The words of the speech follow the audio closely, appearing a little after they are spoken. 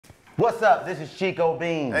What's up? This is Chico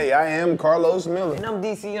Bean. Hey, I am Karlous Miller. And I'm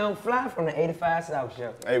DC Young Fly from the 85 South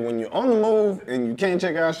Show. Hey, when you're on the move and you can't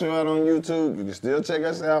check our show out on YouTube, you can still check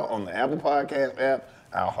us out on the Apple Podcast app,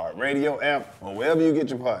 our iHeartRadio app, or wherever you get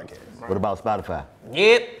your podcasts. What about Spotify?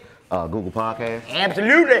 Yep. Google Podcast?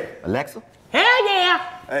 Absolutely. Alexa? Hell yeah.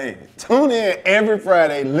 Hey, tune in every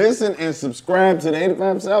Friday, listen and subscribe to the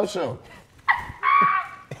 85 South Show.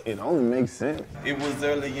 It only makes sense. It was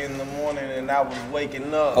early in the morning and I was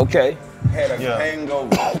waking up. Okay. Had a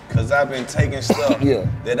hangover because I've been taking stuff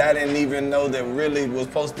that I didn't even know that really was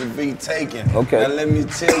supposed to be taken. Okay. Now let me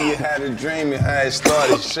tell you how the dream and how it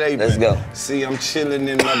started shaping. Let's go. See, I'm chilling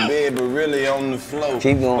in my bed, but really on the floor.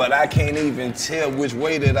 Keep going. But I can't even tell which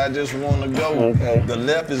way that I just want to go. Okay. The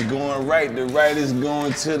left is going right, the right is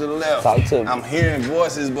going to the left. Talk to me. I'm hearing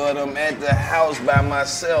voices, but I'm at the house by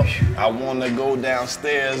myself. I want to go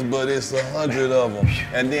downstairs, but it's 100 of them.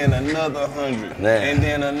 And then another 100. Man. And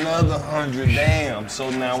then another 100. Damn.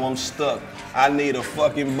 So now I'm stuck. I need a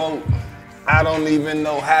fucking boat. I don't even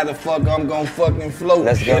know how the fuck I'm gonna fucking float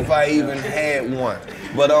if I even had one.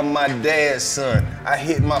 But I'm my dad's son. I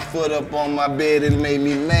hit my foot up on my bed and made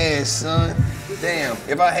me mad, son. Damn,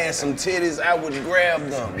 if I had some titties, I would grab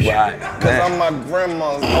them. Right. Cause I'm my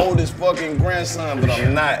grandma's oldest fucking grandson, but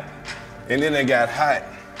I'm not. And then it got hot.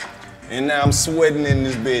 And now I'm sweating in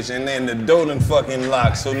this bitch, and then the door done fucking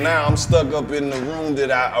locked. So now I'm stuck up in the room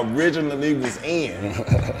that I originally was in.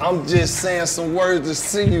 I'm just saying some words to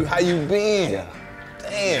see you, how you been?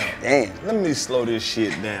 Yeah. Damn. Let me slow this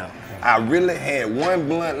shit down. I really had one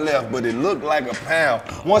blunt left, but it looked like a pound.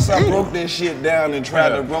 Once I broke that shit down and tried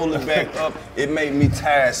to roll it back up, it made me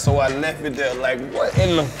tired, so I left it there like, what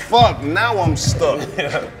in the fuck? Now I'm stuck.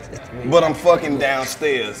 But I'm fucking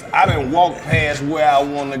downstairs. I done walked past where I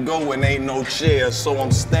wanna go and ain't no chairs, so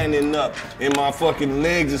I'm standing up and my fucking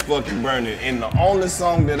legs is fucking burning. And the only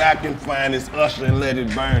song that I can find is Usher and Let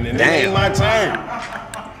It Burn, and it ain't my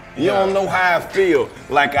turn. You don't know how I feel.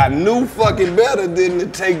 Like I knew fucking better than to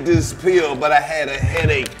take this pill, but I had a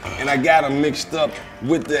headache and I got them mixed up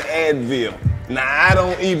with the Advil. Now I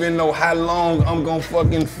don't even know how long I'm gonna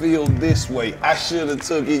fucking feel this way. I should have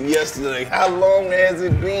took it yesterday. How long has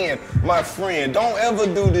it been? My friend, don't ever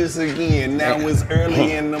do this again. Now it's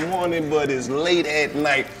early in the morning, but it's late at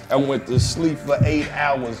night. I went to sleep for 8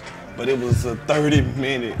 hours, but it was a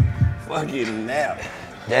 30-minute fucking nap.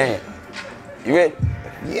 Damn. You ready?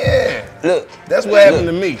 Yeah. Look. That's what happened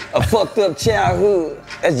to me. A fucked up childhood.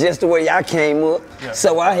 That's just the way I came up. Yeah.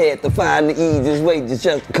 So I had to find the easiest way to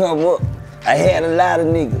just come up. I had a lot of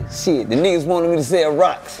niggas. Shit, the niggas wanted me to sell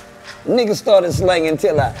rocks. Niggas started slanging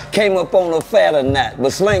till I came up on a fat or not.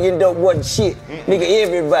 But slanging dope wasn't shit. Nigga,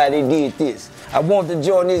 everybody did this. I want to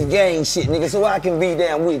join this gang shit, nigga, so I can be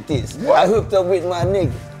down with this. What? I hooked up with my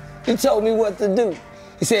nigga. He told me what to do.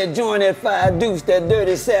 He said, join that 5 Deuce, that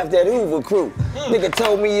dirty South, that Hoover crew. Nigga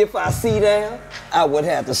told me if I see down, I would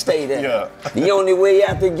have to stay down. Yeah. The only way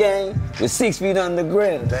out the game was 6 feet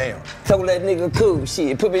underground. Damn. Told that nigga cool,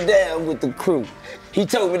 shit, put me down with the crew. He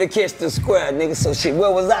told me to catch the square, nigga, so shit,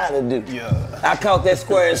 what was I to do? Yeah. I caught that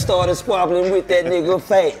square and started squabbling with that nigga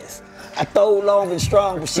fast. I throwed long and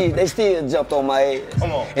strong, but shit, they still jumped on my ass.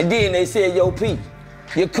 Come on. And then they said, yo, P,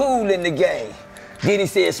 you're cool in the game. Then he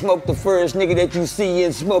said, smoke the first nigga that you see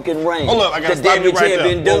in smoking rain. Hold up, I gotta the stop you damage right had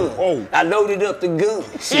there. been done. Whoa. I loaded up the gun.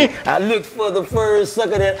 Shit. I looked for the first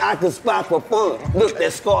sucker that I could spot for fun. Look,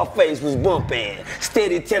 that Scarface was bumping,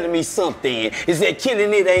 steady telling me something. Is that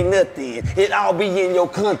killing it ain't nothing. It all be in your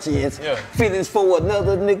conscience. Yeah. Feelings for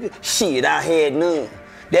another nigga? Shit, I had none.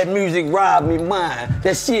 That music robbed me mine.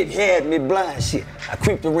 That shit had me blind. Shit. I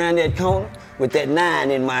creeped around that corner with that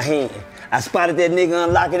 9 in my hand. I spotted that nigga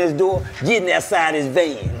unlocking his door, getting outside his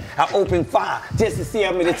van. I opened fire just to see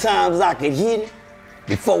how many times I could hit it.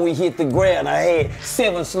 Before we hit the ground, I had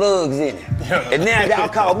 7 slugs in it. And now y'all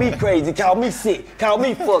call me crazy, call me sick, call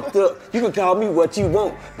me fucked up. You can call me what you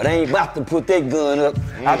want, but I ain't about to put that gun up.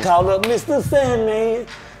 I called up Mr. Sandman.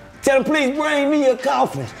 Tell him please bring me a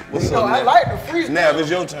coffin. I like the freestyle. Now it's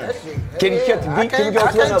your turn. Can you catch the beat? Can we go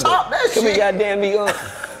to another? Can we goddamn me up?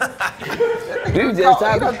 You just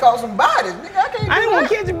done caught some bodies, nigga. I didn't want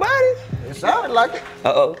to catch your bodies. It sounded like it.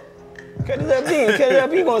 Uh-oh. Cut it up, then. Cut it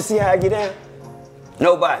up. You gonna see how I get out?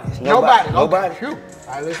 Nobody. Okay. All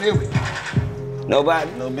right, let's hear it.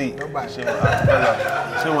 Nobody. No beat. Nobody.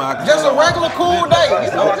 Just a regular cool day.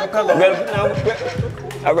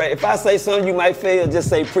 All right, if I say something you might fail, just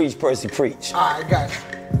say preach, Percy, preach. All right, got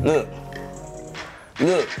you.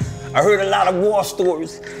 Look, I heard a lot of war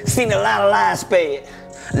stories, seen a lot of lives spared.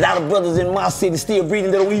 A lot of brothers in my city still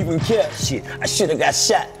breathing, they don't even care. Shit, I should have got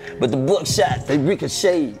shot, but the buckshot, they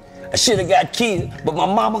ricocheted. I should've got killed, but my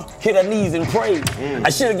mama hit her knees and prayed. I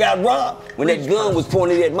should've got robbed when that gun was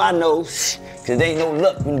pointed at my nose. Cause there ain't no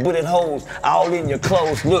luck when bullet holes all in your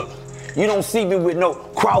clothes. Look, you don't see me with no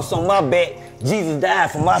cross on my back. Jesus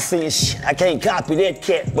died for my sins. I can't copy that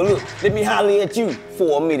cat. But look, let me holler at you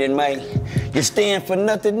for a minute, man. You stand for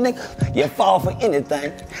nothing, nigga. You fall for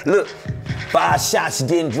anything. Look, 5 shots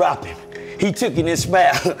didn't drop him. He took it and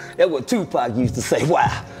smiled. That's what Tupac used to say.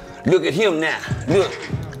 Wow. Look at him now. Look,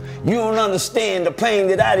 you don't understand the pain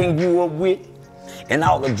that I didn't grew up with, and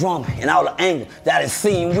all the drama and all the anger that I done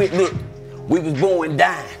seen with. Look, we was born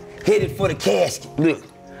dying, headed for the casket. Look,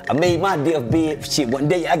 I made my deathbed. Shit, one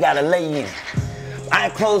day I gotta lay in it. I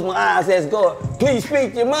closed my eyes, asked God, please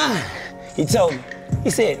speak your mind. He told me, he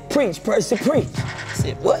said, preach, Percy, preach. I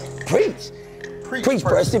said, what? Preach? Preach,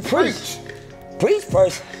 Percy, preach. Preach,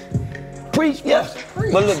 Percy. Preach, yeah.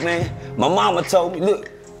 Preach. But look, man, my mama told me, look,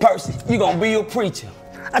 Percy, you gonna be a preacher.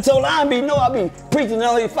 I told her I be preaching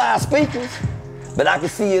only 5 speakers. But I can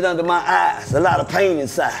see it under my eyes, a lot of pain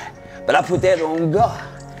inside. But I put that on God.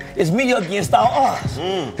 It's me against all odds.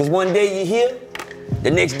 Cause one day you're here,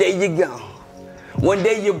 the next day you're gone. One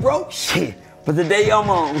day you're broke, shit, but the day I'm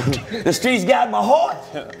on. The streets got my heart,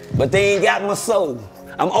 but they ain't got my soul.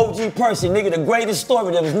 I'm OG Percy, nigga, the greatest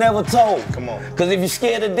story that was never told. Come on. Cause if you're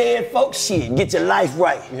scared of dead folks, shit, get your life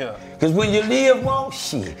right. Yeah. Cause when you live wrong,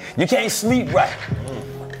 shit, you can't sleep right.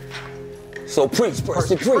 So preach,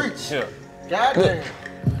 Percy, preach. Yeah. Goddamn.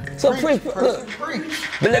 So preach, look.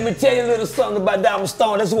 But let me tell you a little something about Diamond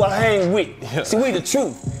Stone. That's who I hang with. Yeah. See, we the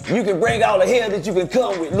truth. You can bring all the hell that you can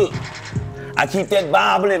come with. Look, I keep that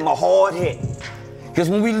Bible in my hard head. Because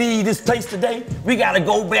when we leave this place today, we got to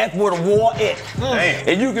go back where the war at.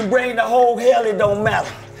 And you can bring the whole hell, it don't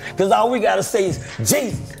matter. Because all we got to say is,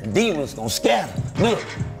 Jesus, demons gonna scatter. Look,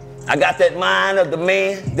 I got that mind of the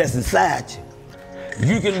man that's inside you.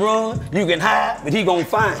 You can run, you can hide, but he gonna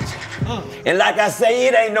find you. And like I say,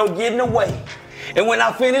 it ain't no getting away. And when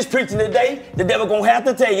I finish preaching today, the devil gonna have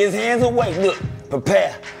to take his hands away. Look,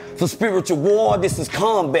 prepare for spiritual war. This is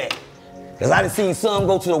combat. Cause I done seen some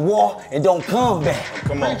go to the war and don't come back.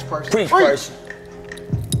 Come on. Preach, Percy.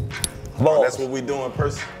 Oh, that's what we doing,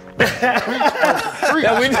 Percy.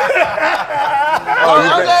 Yeah, we You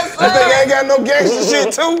think I ain't got no gangster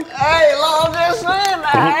shit too? Hey, I'm just saying,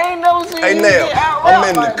 I ain't never seen Hey, you now, get out I'm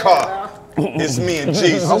in the like car. It's me and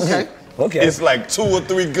Jesus. Okay. It's like 2 or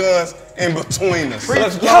 3 guns in between us.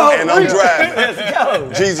 Let's go. And I'm driving. Let's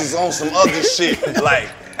go. Jesus on some other shit. Like,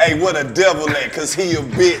 hey, what a devil at, cause he a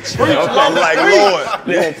bitch. I'm like, Lord,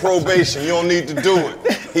 you on probation, you don't need to do it.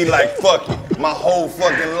 He like, fuck it. My whole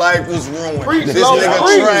fucking life was ruined. This nigga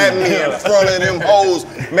tried me in front of them hoes.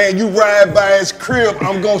 Man, you ride by his crib,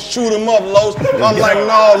 I'm gonna shoot him up, Los. I'm like,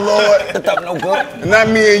 no, Lord. No good. Not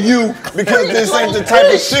me and you, because this ain't the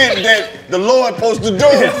type of shit that the Lord supposed to do.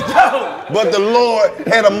 But the Lord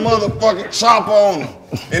had a motherfucking chopper on him.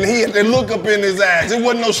 And he had to look up in his eyes. It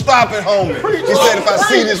wasn't no stopping, homie. He said, if I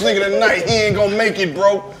see this nigga tonight, he ain't gonna make it,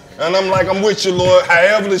 bro. And I'm like, I'm with you, Lord.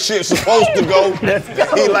 However the shit's supposed to go.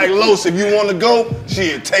 He like, Los, if you wanna go,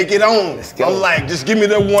 shit, take it on. I'm like, just give me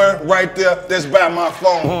the one right there that's by my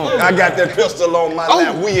phone. I got that pistol on my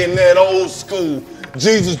lap. We in that old school.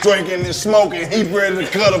 Jesus drinking and smoking. He ready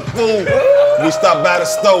to cut a fool. We stopped by the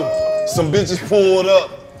store. Some bitches pulled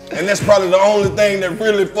up. And that's probably the only thing that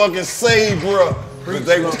really fucking saved, bruh. Because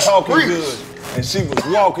they was talking good, and she was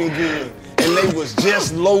walking good, and they was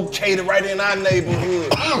just located right in our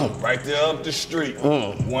neighborhood, right there up the street.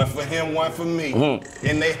 One for him, one for me.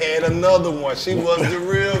 And they had another one. She was the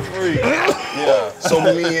real freak. Yeah. So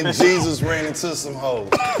me and Jesus ran into some hoes,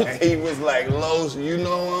 and he was like, Los, you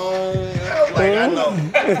know, I was like, I know.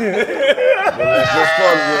 But let's just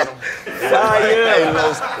fuck with him. Hey,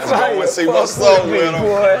 Los, let's go and see what's up with him.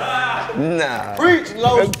 Nah. Preach,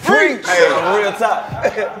 Los, preach. Hey, real talk.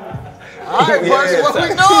 All right, Percy, what we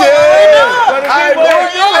doing? All right,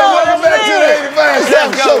 welcome back to the 85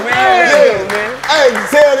 South Show. Man. Hey,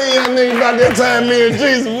 tell these young niggas about that time me and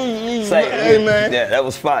Jesus. Hey, man. Yeah, that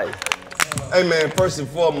was fire. Hey, man, first and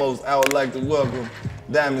foremost, I would like to welcome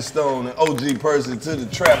Diamond Stone and OG Percy to the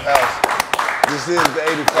Trap House. This is the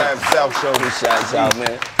 85 South Show. Shout out,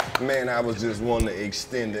 man. Man, I was just wanting to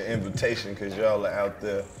extend the invitation because y'all are out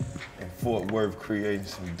there in Fort Worth creating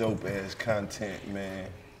some dope-ass content, man.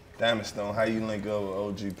 Diamond Stone, how you link up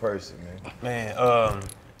with OG Percy, man? Man,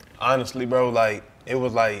 honestly, bro, like, it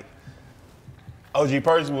was like, OG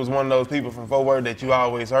Percy was one of those people from Fort Worth that you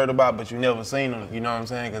always heard about, but you never seen him, you know what I'm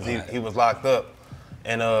saying? Because he was locked up.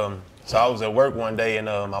 And so I was at work one day, and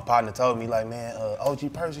my partner told me, like, man,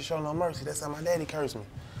 OG Percy show no mercy. That's how my daddy cursed me.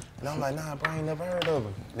 And I'm like, nah, bro, I ain't never heard of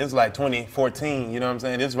him. This was like 2014, you know what I'm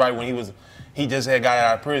saying? This is right when he just had got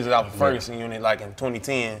out of prison off of Ferguson unit like in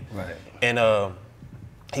 2010. Right. And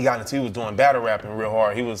he was doing battle rapping real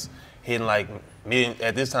hard. He was hitting like million,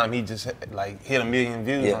 at this time he just like hit 1 million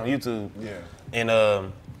views on YouTube. Yeah.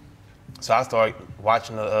 And so I started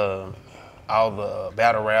watching all the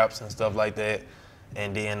battle raps and stuff like that.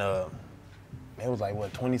 And then it was like,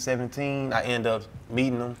 2017, I ended up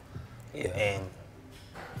meeting him. Yeah. And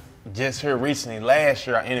just here recently, last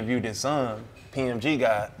year, I interviewed his son, PMG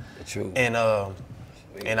guy. True. And I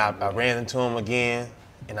ran into him again,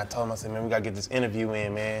 and I told him, I said, man, we gotta get this interview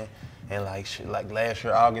in, man. And like last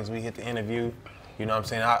year, August, we hit the interview. You know what I'm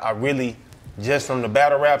saying? I really, just from the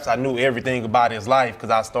battle raps, I knew everything about his life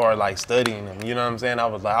because I started like studying him. You know what I'm saying? I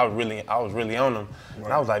was really on him. Right.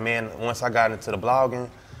 And I was like, man, once I got into the blogging,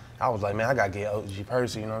 I was like, man, I gotta get OG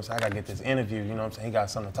Percy, you know what I'm saying? I gotta get this interview, you know what I'm saying? He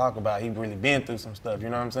got something to talk about. He really been through some stuff, you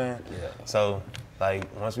know what I'm saying? Yeah. So, like,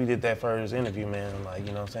 once we did that first interview, man, like,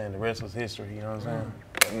 you know what I'm saying? The rest was history, you know what I'm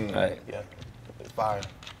saying? Right. Yeah, it's fire.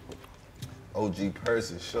 OG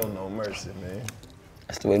Percy, show no mercy, man.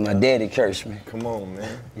 That's the way my daddy cursed me. Come on,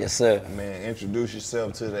 man. Yes, sir. Man, introduce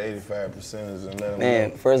yourself to the 85%ers and let them Man,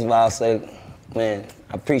 know. first of all, I'll say, man,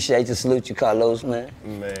 I appreciate you. Salute you, Karlous, man.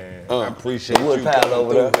 Man, I appreciate the you wood pile coming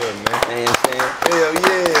over through there. here, man. You know what I'm saying? Hell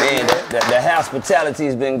yeah, Man, the hospitality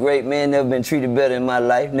has been great, man. Never been treated better in my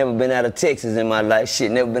life. Never been out of Texas in my life.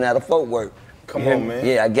 Shit, never been out of Fort Worth. Come on, man.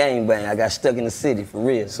 Yeah, I gang bang. I got stuck in the city, for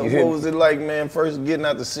real. So You hear what me? was it like, man, first getting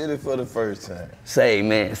out the city for the first time? Say,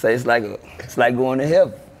 man, say it's like going to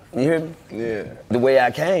heaven. You hear me? Yeah. The way I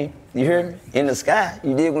came, you hear me? In the sky,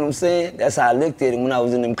 you dig what I'm saying? That's how I looked at it when I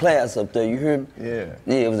was in them class up there, you hear me? Yeah.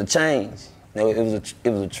 Yeah, it was a change. It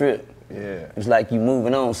was a trip. Yeah. It was like you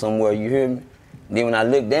moving on somewhere, you hear me? Then when I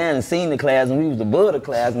looked down and seen the class and we was above the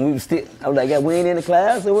class and we was still, I was like, yeah, we ain't in the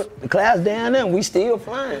class, or what? The class down there and we still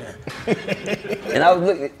flying. And I was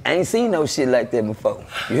looking, I ain't seen no shit like that before,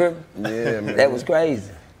 you hear me? Yeah, man. That was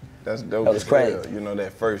crazy. That's dope. That was as hell. crazy. You know,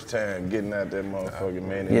 that first time getting out that motherfucker,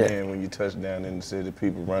 man. And Yeah. then when you touch down in the city,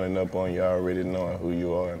 people running up on you already knowing who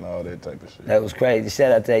you are and all that type of shit. That was crazy.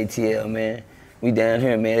 Shout out to ATL, man. We down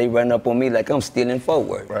here, man. They running up on me like I'm still in Fort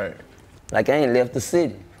Worth. Right. Like I ain't left the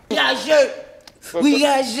city. We got a shirt. We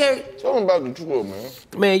got a shirt. Tell them about the tour, man.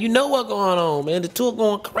 Man, you know what's going on, man. The tour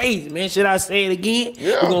going crazy, man. Should I say it again?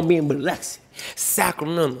 Yeah. We're gonna be in Biloxi,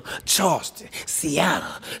 Sacramento, Charleston, Seattle,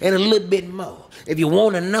 and a little bit more. If you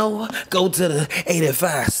wanna know, go to the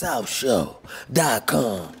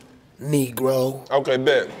 85southshow.com, Negro. Okay,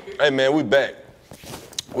 bet. Hey, man, we back.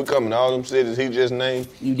 We coming to all them cities he just named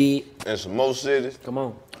You did? and some more cities. Come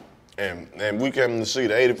on. And we coming to see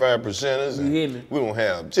the 85%ers. You hear me? We gonna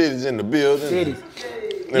have titties in the building. Titties.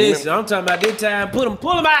 Listen, I'm talking about this time. Pull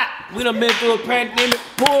them out. We done been through a pandemic.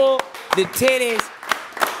 Pull the titties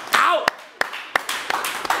out.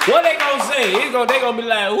 What they gonna say? They gonna be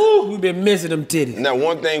like, ooh, we been missing them titties. Now,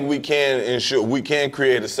 one thing we can ensure, we can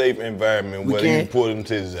create a safe environment where you can. can pull them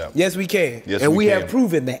titties out. Yes, we can. Yes, and we we can. have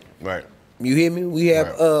proven that. Right. You hear me? We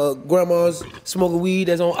have grandmas smoking weed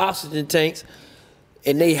that's on oxygen tanks,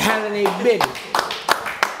 and they handling their business.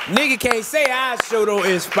 Nigga can't say our show don't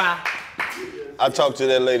inspire. I talked to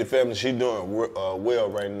that lady family. She doing well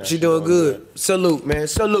right now. She doing good. Salute, man.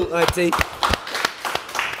 Salute, auntie.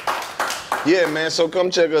 Yeah, man. So come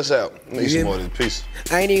check us out. Need You some hear more me? of this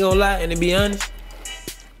piece. I ain't even gonna lie, and to be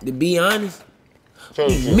honest, Tell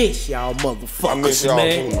we the truth. miss y'all motherfuckers, I miss y'all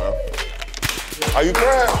man. too, man. Are you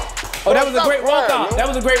crying? Oh, that was a Stop great crying, walkout. man. That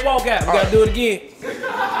was a great walkout. We All gotta right. do it again.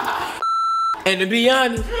 And to be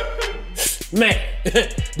honest, man,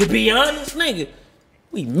 to be honest, nigga,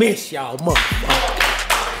 we miss y'all motherfuckers.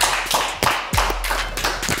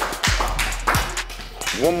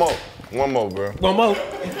 One more, bro. One more.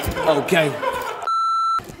 Okay.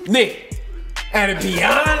 Nick, and to be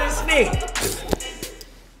honest, Nick,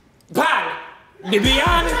 Pilot, to be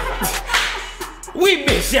honest, we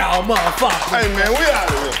miss y'all motherfuckers. Hey, man, we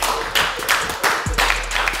out of here.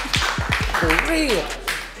 For real.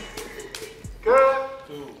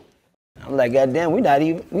 I'm like, goddamn, we in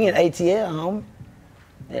ATL, homie.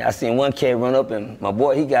 Yeah, I seen one kid run up and my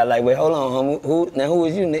boy, he got like, wait, hold on, homie. Who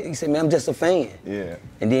is you? Nick? He said, man, I'm just a fan. Yeah.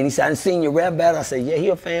 And then he said, I seen your rap battle. I said, yeah, he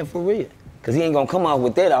a fan for real. Cause he ain't gonna come off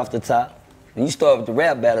with that off the top. When you start with the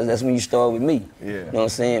rap battles, that's when you start with me. Yeah. You know what I'm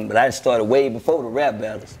saying? But I started way before the rap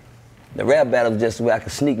battles. The rap battles just where I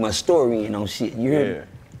could sneak my story in on shit. You hear Yeah. me?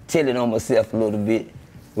 Tell it on myself a little bit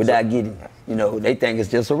without getting, you know, they think it's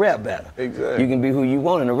just a rap battle. Exactly. You can be who you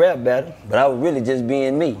want in a rap battle, but I was really just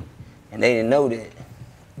being me. And they didn't know that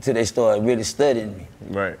until they started really studying me.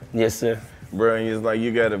 Right. Yes, sir. Bro, and it's like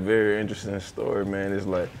you got a very interesting story, man. It's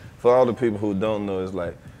like for all the people who don't know, it's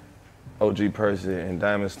like OG Percy and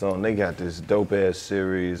Diamond Stone, they got this dope ass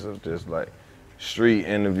series of just like street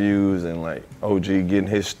interviews and like OG getting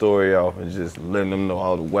his story off and just letting them know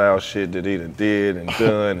all the wild shit that he did and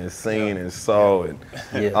done and seen and saw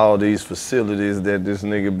and all these facilities that this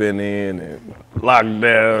nigga been in and locked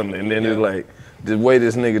down. And then it's like, the way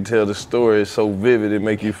this nigga tell the story is so vivid, it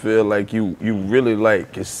make you feel like you really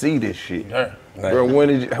like can see this shit. Yeah. Right.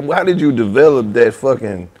 Bro, how did you develop that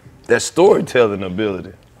storytelling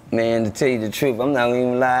ability? Man, to tell you the truth, I'm not gonna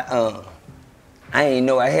even lie. I ain't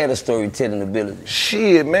know I had a storytelling ability.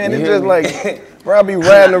 Shit, man, You it's hear just me? like, bro, I be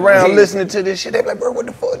riding around listening to this shit. They be like, bro, what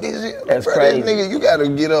the fuck this is? That's bro, crazy. This nigga, you gotta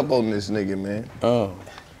get up on this nigga, man.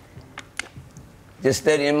 Just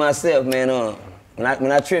studying myself, man.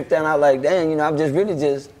 When I tripped out, I was like, dang, you know, I'm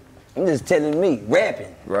just telling me,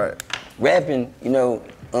 rapping. Right. Rapping, you know,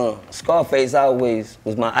 Scarface always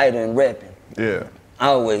was my idol in rapping. Yeah.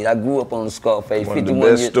 Always. I grew up on the Scarface. One of the 51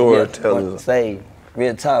 best years, storytellers. Say,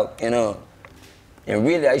 real talk. And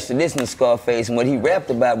really, I used to listen to Scarface, and what he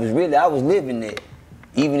rapped about was really, I was living it,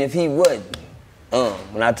 even if he wasn't.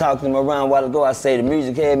 When I talked to him around a while ago, I say the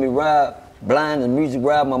music had me blind, the music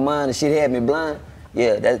robbed my mind, the shit had me blind.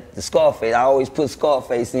 Yeah, that's the Scarface. I always put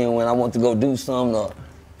Scarface in when I want to go do something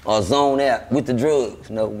or zone out with the drugs.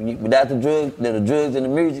 You know, without the drugs and the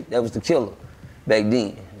music, that was the killer back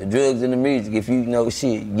then. The drugs and the music, if you know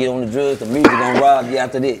shit, you get on the drugs, the music gonna rob you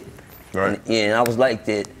after that. Right. And I was like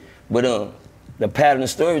that. But the pattern of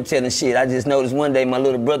storytelling shit, I just noticed one day my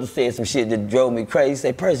little brother said some shit that drove me crazy. He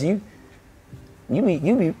said, Percy, you be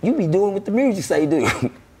doing what the music say do.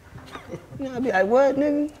 You know, I'd be like, what,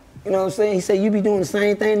 nigga? You know what I'm saying? He said, you be doing the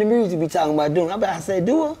same thing the music be talking about doing. I said,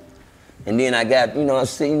 do it. And then I got, you know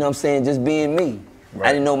what I'm saying, just being me. Right.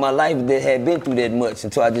 I didn't know my life that had been through that much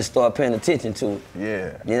until I just started paying attention to it.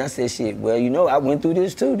 Yeah. Then I said, shit, well, you know, I went through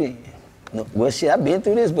this too then. You know, well, shit, I've been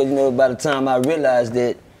through this, but you know, by the time I realized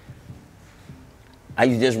that I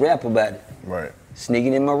used to just rap about it. Right.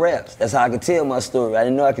 Sneaking in my raps. That's how I could tell my story. I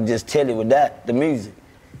didn't know I could just tell it without the music.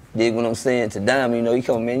 Dig what I'm saying? To Diamond, you know, he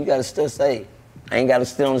come, man, you gotta still say. I ain't gotta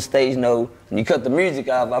sit on the stage, no. When you cut the music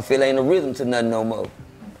off, I feel ain't a rhythm to nothing no more.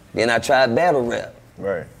 Then I tried battle rap.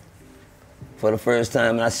 Right. For the first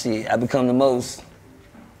time, and I become the most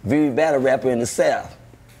viewed battle rapper in the South.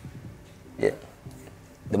 Yeah.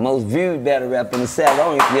 The most viewed battle rapper in the South.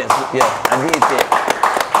 I did that.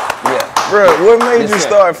 Yeah. Bro, what made you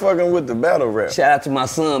start fucking with the battle rap? Shout out to my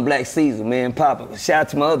son, Black Caesar, man, Papa. Shout out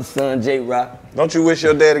to my other son, J Rock. Don't you wish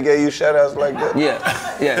your daddy gave you shout outs like that?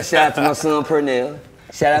 Yeah. Shout out to my son, Pernell.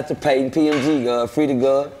 Shout out to Peyton, PMG, God, Free to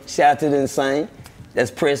God. Shout out to the Insane.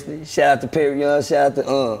 That's Presley. Shout out to Perry Young. Shout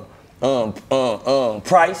out to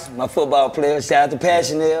Price, my football player. Shout out to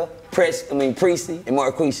Passionell, Precy, and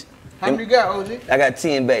Marquise. How many you got, OG? I got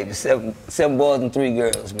 10 babies, seven boys and 3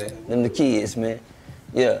 girls, man. Them the kids, man.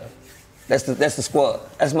 Yeah. That's the squad.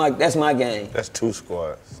 That's my gang. That's 2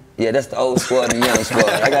 squads. Yeah, that's the old squad and the young squad.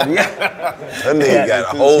 I got that nigga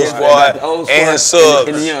got a whole squad and subs.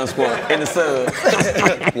 And the young squad and the subs.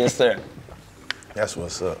 Yes, sir. That's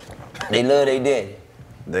what's up. They love their daddy.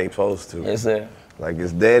 They supposed to. Yes, sir. Like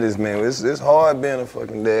it's daddy's, man. It's hard being a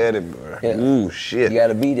fucking daddy, bro. Yeah. Ooh, shit. You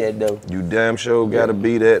gotta be that though. You damn sure gotta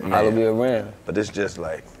be that, man. I'll be around. But it's just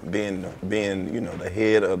like being, you know, the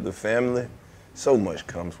head of the family. So much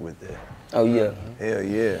comes with that. Oh yeah. Hell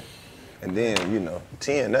yeah. And then, you know,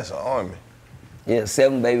 10, that's an army. Yeah,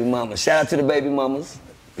 7 baby mamas. Shout out to the baby mamas.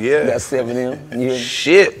 Yeah. Got 7 of them. You hear me?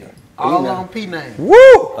 Shit. All on P name. Woo!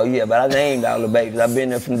 Oh yeah, but I named all the babies. I've been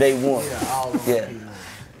there from day one. Yeah, all on P name.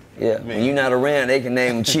 Yeah. When you're not around, they can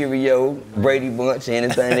name them Cheerio, Brady Bunch,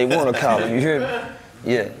 anything they want to call them. You hear me?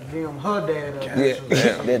 Yeah. Damn, her dad up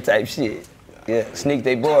Yeah, that type shit. Yeah. Sneak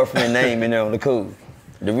their boyfriend name in there on the cool.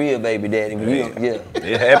 The real baby daddy. Yeah.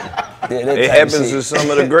 It happens. Yeah, it happens to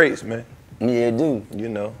some of the greats, man. Yeah, it do. You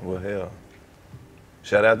know, well, hell.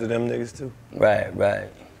 Shout out to them niggas, too. Right.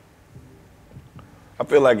 I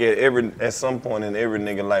feel like at some point in every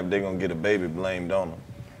nigga life, they gonna get a baby blamed on them.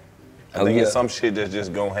 I think it's some shit that's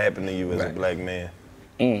just gonna happen to you as a black man.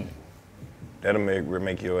 That'll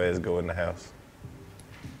make your ass go in the house.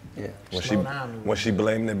 Yeah. When she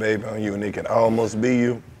blamed the baby on you and it could almost be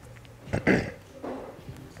you.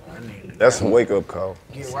 That's a wake-up call.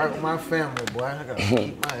 Get right with my family, boy. I gotta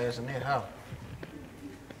keep my ass in that house.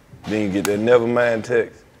 Then you get that never mind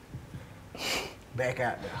text. Back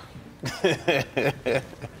out there.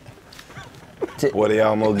 Boy, they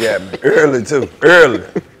almost got me. Early, too. Early.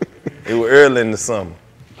 It was early in the summer.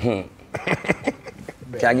 Can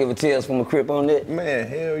I give a Tales from a Crip on that? Man,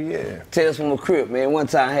 hell yeah. Tales from a Crip, man. One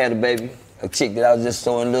time I had a baby, a chick that I was just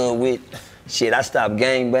so in love with. Shit, I stopped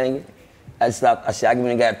gangbanging. I went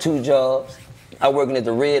and got 2 jobs. I working at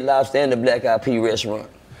the Red Lobster and the Black Eyed Pea restaurant,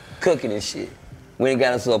 cooking and shit. Went and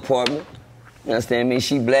got us an apartment. You understand me?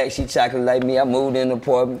 She black, she chocolate like me. I moved in the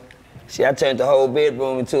apartment. Shit, I turned the whole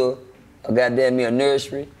bedroom into a goddamn me a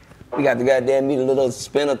nursery. We got the goddamn me the little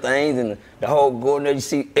spinner things and the whole go in there, you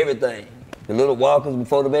see everything. The little walkers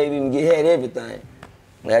before the baby even had everything.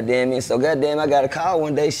 Goddamn me. So goddamn, I got a call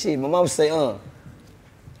one day. Shit, my mom say,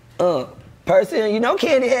 Percy, you know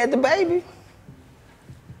Candy had the baby.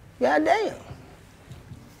 Goddamn.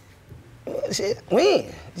 Shit,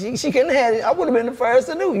 when? She couldn't have had it. I would have been the first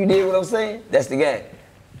to know. You did what I'm saying? That's the game.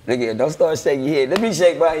 Look at it. Don't start shaking your head. Let me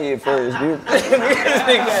shake my head first, dude.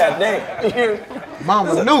 Goddamn.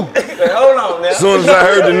 Mama knew. Hold on now. As soon as I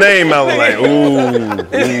heard the name, I was like,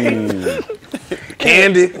 ooh.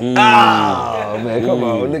 Candy. Oh, man, come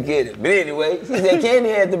on, look at it. But anyway, she said Candy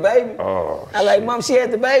had the baby. Oh, I like, Mom, she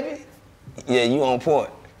had the baby? Yeah, you on point.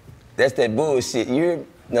 That's that bullshit. You hear me?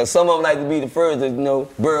 You know, some of them like to be the first to,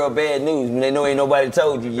 burr bad news when they know ain't nobody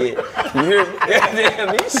told you yet. You hear me?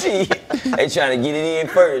 Goddamn me, shit. They trying to get it in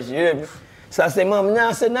first, you hear me? So I said, Mama, now.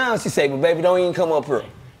 I said, now. She said, but baby, don't even come up here.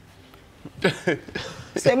 I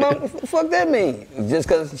said, Mom, what the fuck that mean? Just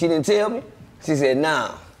because she didn't tell me? She said,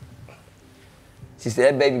 nah. She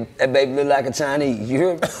said, that baby look like a Chinese. You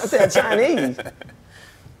hear me? I said, Chinese?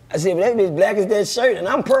 I said, but that bitch black as that shirt and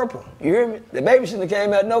I'm purple. You hear me? The baby shouldn't have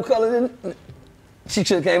came out no color than, she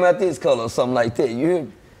should have came out this color or something like that. You hear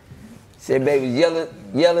me? Said, baby, yellow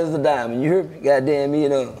as a diamond. You hear me? Goddamn me,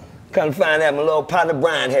 Come to find out my little partner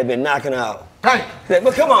Brian had been knocking out. Hey. Said,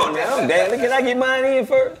 but come on now, damn, can I get mine in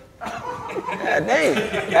first? God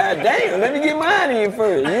damn, let me get mine in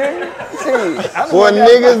first, you hear me? See, boy,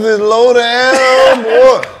 niggas is low down,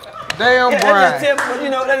 boy. Damn, Brian. That let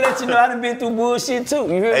you know I done been through bullshit too,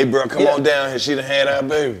 you hear me? Hey, bro, come on down here. She done had our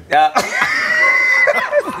baby.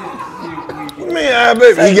 What you mean, our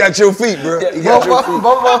baby? He got your feet, bro. He got your feet.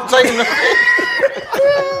 Both taking the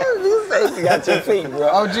You got your feet, bro.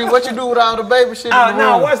 Oh, gee, what you do with all the baby shit in the room?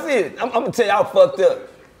 No, watch this. I'm gonna tell you, I fucked up.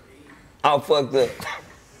 I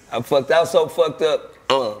was so fucked up.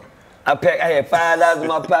 I had $5 in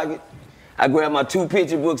my pocket. I grabbed my 2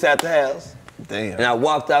 picture books out the house. Damn. And I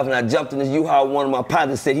walked off and I jumped in this U-Haul. One of my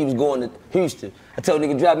partners said he was going to Houston. I told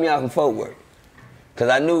nigga, drop me off in Fort Worth. Cause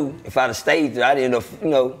I knew if I'd have stayed there, I'd end up,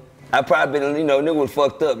 I probably been, nigga was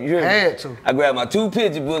fucked up. You hear me? Had to. I grabbed my 2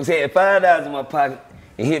 picture books, had $5 in my pocket,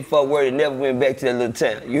 and hit Fort Worth and never went back to that little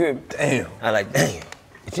town. You hear me? Damn. I like, damn.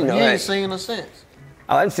 But You ain't seen her since.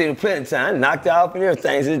 I done seen her plenty of times. I knocked her off and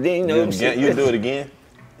everything. Since then, You do it again?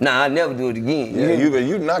 Nah, I never do it again. Yeah,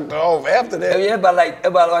 you knocked her off after that. Yeah,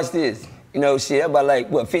 about watch this.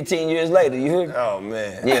 About 15 years later, you hear me? Oh,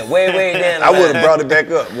 man. Yeah, way down the I line. would have brought it back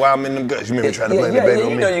up while I'm in them guts. You remember trying to blame the baby on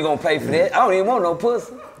me? You know you're gonna pay for that. I don't even want no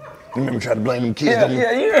pussy. You remember trying to blame them kids on me?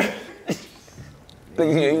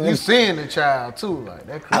 You seeing the child too, like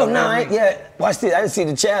that. Oh no, watch this. I didn't see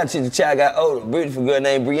the child till the child got older. Beautiful girl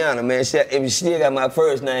named Brianna, man. She still got my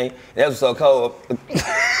first name. That was so cold.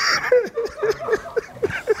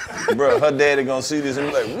 Bro, her daddy gonna see this and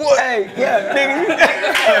be like, what? Hey, yeah, nigga.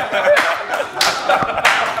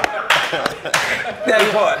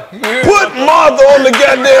 That part. Put Martha on the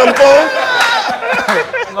goddamn phone.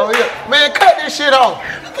 Oh yeah, man, cut this shit off.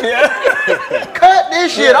 Yeah. Cut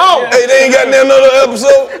this shit off. Hey, they ain't got another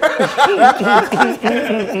episode.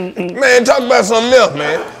 Man, talk about something else,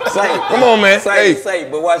 man. Come on, man. Say,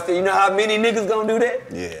 but watch this. You know how many niggas gonna do that?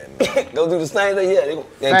 Yeah. Go do the same thing. Yeah,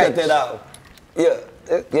 they cut that out. Yeah,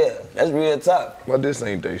 that's real tough. Well, this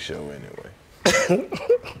ain't their show anyway.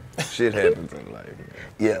 Shit happens in life, man.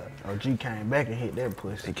 Yeah. Oh, G came back and hit that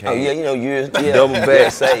pussy. Oh yeah, years. Yeah. Double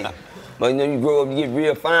back. Say. But you grow up, you get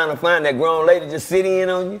real fine and find that grown lady just sitting in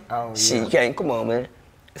on you. Oh, shit, yeah. you can't. Come on, man.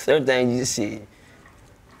 Certain things you just see.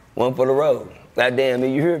 One for the road. Goddamn,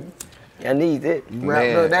 man, you hear me? I need that. You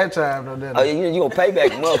wrapped up that time, though, didn't Oh yeah, you gonna pay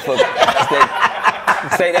back, motherfucker.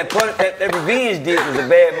 Say that revenge dick was a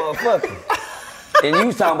bad motherfucker. And you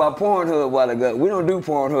was talking about Pornhub a while ago. We don't do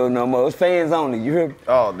Pornhub no more. It's fans only. You hear me?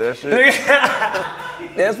 Oh, that shit.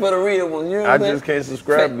 That's for the real ones. You know what I I'm saying? just can't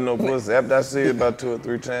subscribe to no pussy. After I see it about 2 or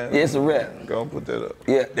 3 times. Yeah, it's a wrap. Go and put that up.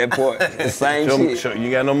 Yeah, that part. The same shit.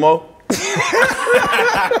 You got no more?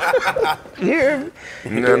 You hear me?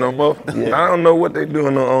 You got no more? Yeah. I don't know what they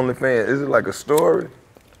doing on OnlyFans. Is it like a story?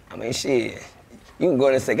 I mean, shit. You can go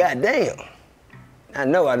there and say, God damn. I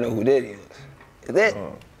know who that is. Is that?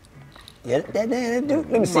 Yeah, that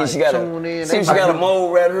dude. Let me see if she got a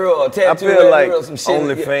mole right here or a tattoo I feel right like here or some shit.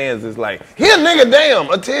 OnlyFans is like, here nigga, damn,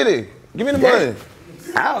 a titty. Give me the money.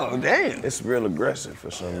 Oh, damn. It's real aggressive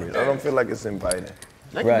for some reason. I don't feel like it's inviting.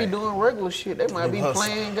 They could be doing regular shit. They might be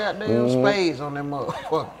playing goddamn spades on them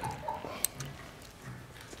motherfucker.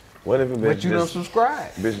 What if a bitch But you don't just,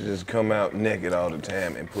 subscribe. bitch just come out naked all the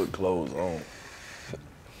time and put clothes on?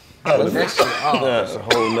 That shit, That's a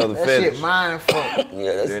whole nother that fetish. shit mind fuck.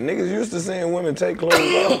 Yeah, that's Yeah, niggas used to seeing women take clothes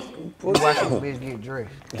off. Watch a bitch get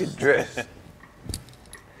dressed. Get dressed.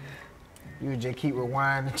 You just keep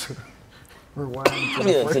rewinding to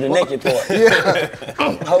the to the naked part.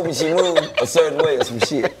 Yeah. Hoping she move a certain way or some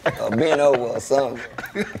shit. Or bend over or something.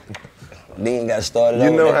 Then got started You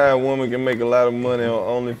over know there. how a woman can make a lot of money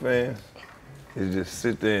on OnlyFans? Is just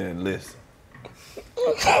sit there and listen.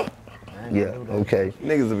 Yeah, okay.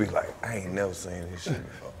 Niggas will be like, I ain't never seen this shit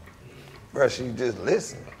before. Bruh, she just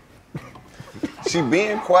listening. She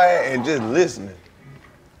being quiet and just listening.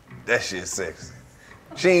 That shit sexy.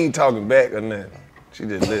 She ain't talking back or nothing. She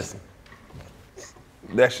just listening.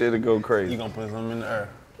 That shit'll go crazy. You gonna put something in the air.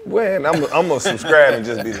 When I'm gonna subscribe and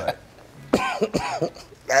just be like,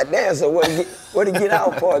 Goddamn, so where the get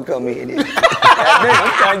out part come in? Goddamn,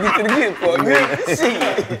 I'm trying to get to the get part.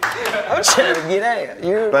 Shit. I'm trying to get out.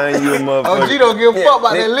 You heard me? find you a motherfucker. OG don't give a fuck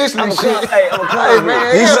about that listening shit. Hey, I'm a Hey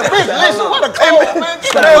man, He's yeah, bitch, listen, what a call, man.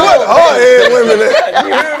 Get Man, that what hard-headed women at?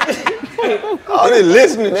 You heard me? All this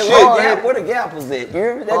listening Man, shit. where the gap was at? You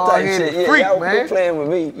heard me? That type of Hard-headed shit. freak, Y'all man. quit playing with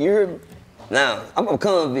me. You heard me? Now, I'm a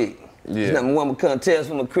convict. Yeah. You know, my woman come tell us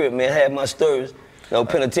from a crib, man, had my stories. No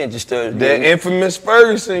penitentiary stories. That man. infamous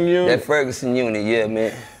Ferguson unit. That Ferguson unit, yeah,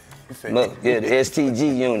 man. Yeah, the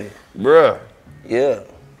STG unit. Bruh, Yeah.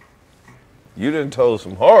 you done told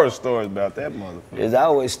some horror stories about that motherfucker. There's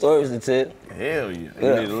always stories to tell. Hell yeah. You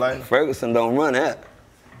Yeah. need a life. Ferguson don't run out.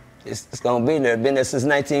 It's gonna be there. Been there since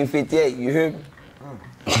 1958. You hear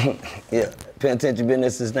me? Yeah. Penitentiary been there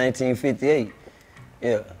since 1958.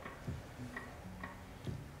 Yeah.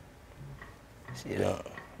 Shit,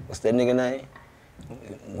 what's that nigga name?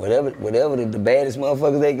 Whatever the baddest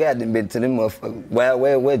motherfuckers they got, them been to them motherfuckers.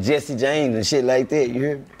 Wild West, Jesse James and shit like that. You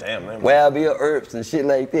hear me? Damn, man. Wild Bill Earps and shit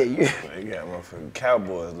like that. You hear me? They got motherfucking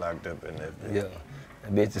cowboys locked up in that bitch. Yeah.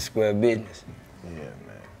 That bitch is square business. Yeah, man.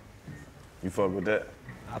 You fuck with that?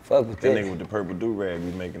 I fuck with That that. nigga with the purple do-rag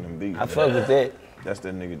be making them beats. I fuck with that. That's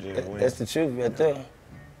that nigga Jay Wynn. That's the truth right there.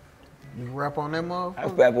 You rap on that I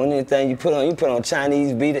motherfucker? rap on anything you put on. You put on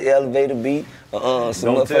Chinese beat, an elevator beat, some Don't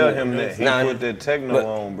tell motherfucking- him that. He Nah, put that techno but-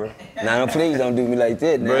 on, bro. Nah, please don't do me like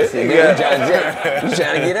that. Now, Bruh, see, you now got- you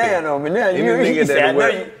trying to get down on me now. Any You hear me? nigga He said, that I know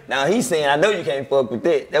wear- you. Now he's saying, I know you can't fuck with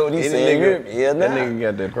that. That's what he's Any saying. You hear me? Yeah, that nah. nigga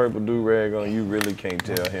got that purple do-rag on, you really can't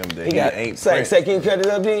tell him that He he got, ain't say, Prince. can you cut it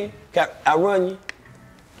up then? I run you.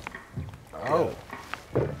 Oh.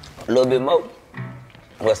 A little bit more.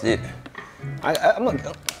 What's this? I'm gonna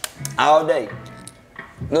go all day.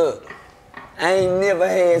 Look, I ain't never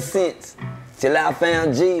had sense till I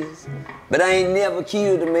found Jesus. But I ain't never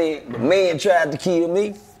killed a man, but man tried to kill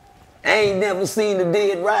me. I ain't never seen the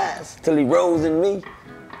dead rise till he rose in me.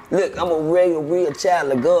 Look, I'm a real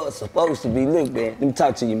child of God, supposed to be. Look, man, let me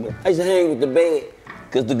talk to you, man. I used to hang with the bad,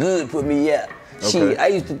 cause the good put me out. Shit, I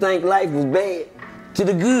used to think life was bad, till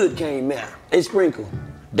the good came out. They sprinkled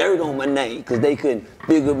dirt on my name, cause they couldn't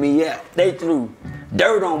figure me out. They threw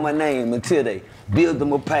dirt on my name until they built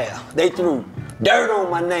them a pile. They threw dirt on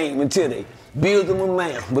my name until they built them a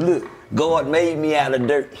mound. But look, God made me out of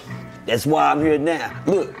dirt. That's why I'm here now.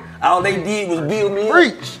 Look, all they did was build me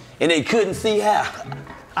up, and they couldn't see how.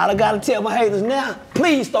 All I gotta tell my haters now,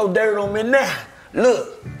 please throw dirt on me now.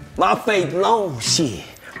 Look, my faith long, shit.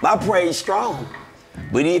 My praise strong.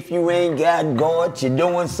 But if you ain't got God, you're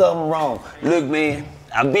doing something wrong. Look, man,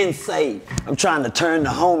 I've been saved. I'm trying to turn the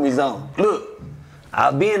homies on. Look,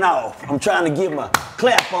 I've been off. I'm trying to get my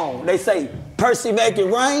clap on. They say, Percy make it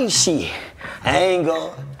rain, shit. I ain't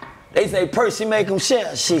God. They say, Percy make them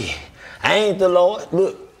share, shit. I ain't the Lord,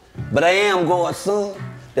 look. But I am God's son.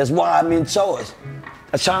 That's why I'm in charge.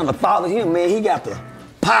 I'm trying to follow him, man. He got the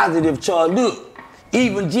positive charge. Look,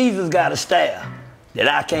 even Jesus got a style that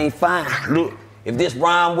I can't find. Look, if this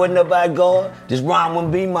rhyme wasn't about God, this rhyme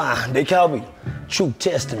wouldn't be mine. They call me True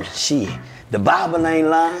Testament, shit. The Bible ain't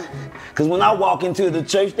lying. Cause when I walk into the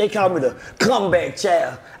church, they call me the comeback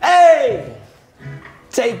child. Hey!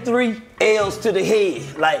 Take 3 L's to the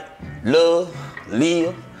head, like love,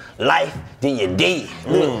 live, life, then you're dead.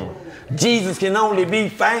 Look, Jesus can only be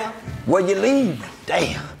found where you leave.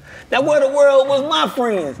 Damn. Now where the world was my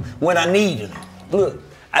friends when I needed them? Look,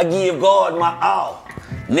 I give God my all,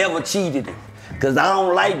 never cheated him. Cause I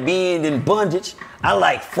don't like being in bondage, I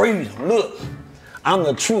like freedom. Look, I'm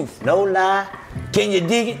the truth, no lie. Can you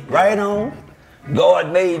dig it? Right on.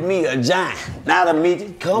 God made me a giant, not a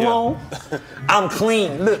midget. Come on. I'm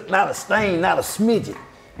clean, look, not a stain, not a smidget.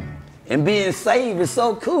 And being saved is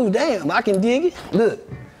so cool. Damn, I can dig it. Look,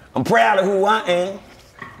 I'm proud of who I am,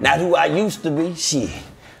 not who I used to be. Shit,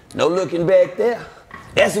 no looking back there.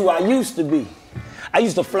 That's who I used to be. I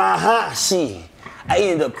used to fly high, shit. I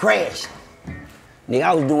ended up crashing. Nigga,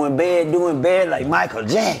 I was doing bad like Michael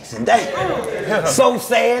Jackson. Damn. So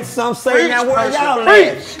sad, some say now where y'all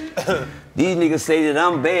at? These niggas say that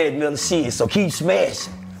I'm bad, Miller, shit, so keep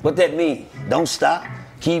smashing. What that mean? Don't stop,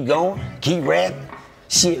 keep going, keep rapping.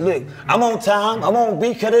 Shit, look, I'm on time, I'm on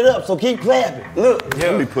beat, cut it up, so keep clapping. Look,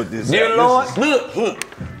 Let me put this dear out. Lord, look,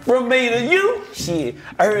 from me to you, shit.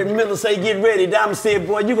 I heard Miller say, get ready. Diamond said,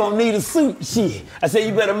 boy, you gonna need a suit, shit. I said,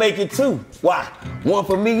 you better make it two. Why? One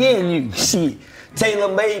for me and you, shit.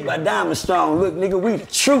 Tailor made by Diamond Strong. Look, nigga, we the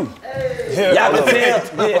truth. Y'all can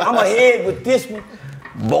tell, yeah, I'm ahead with this one.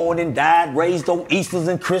 Born and died, raised on Easters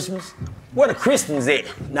and Christmas. Where the Christians at?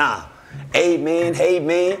 Nah, amen, hey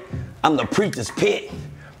man, I'm the preacher's pet.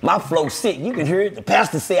 My flow sick, you can hear it. The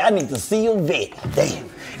pastor say I need to see a vet. Damn.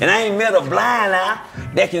 And I ain't met a blind eye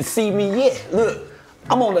that can see me yet. Look,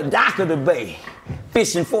 I'm on the dock of the bay,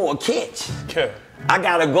 fishing for a catch. Okay. I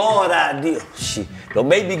got a God idea. Shit, don't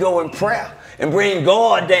make me go in prayer and bring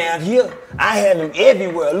God down here. I have him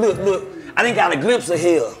everywhere. Look, I done got a glimpse of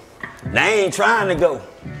hell. Now I ain't trying to go.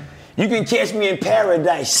 You can catch me in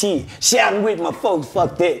paradise, shit, shouting with my folks,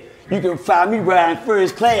 fuck that. You can find me riding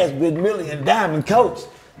first class with Millie and Diamond Coach.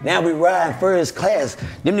 Now we riding first class.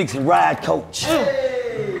 Them niggas can ride coach.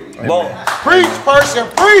 Boy. Preach, person,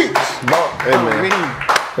 preach. Hey, man.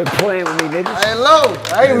 Quit playing with me, niggas. Hey, low.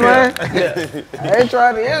 Hey, man. I ain't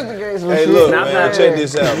trying to instigate some Hey, shit. look, man, check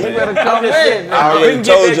this out, You man. better come in. I already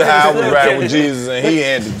told you how I was riding with Jesus. Jesus and he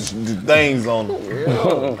had the things on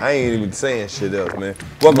him. I ain't even saying shit else, man.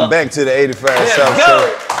 Welcome back to the 85 South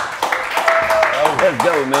Show, Let's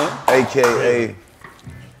go, man. AKA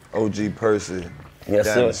OG Percy, Yes,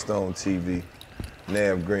 Diamond sir. Stone TV,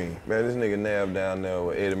 Navv Greene. Man, this nigga Navv down there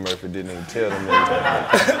with Eddie Murphy didn't even tell him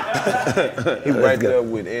anything. He right there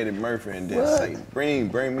with Eddie Murphy and then say,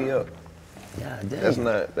 bring me up. God damn.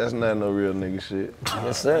 That's not no real nigga shit.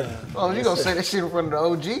 Yes, sir. Oh, you gonna say that shit in front of the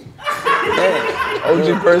OG? Yeah.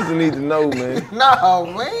 OG Percy need to know, man. No,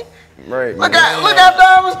 man. Right. Look out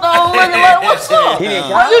Diamond Stone looking like, what's up? He didn't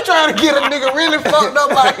Why you trying to get a nigga really fucked up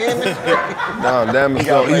like him? No, Diamond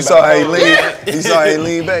Stone. You saw how he leaned. He saw how he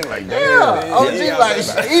leaned back like, damn. Yeah, OG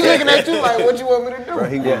like, he looking at you like, what you want me to do? Bro,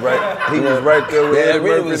 he was right there with Yeah, Eddie it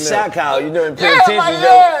really Murphy. was a now. shock how you didn't pay Yeah, attention, like, though.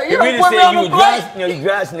 yeah, He you don't really put me said on you the was plate. dry, you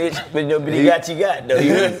dry snitch, but he got you got though.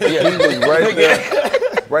 You heard? He Yeah.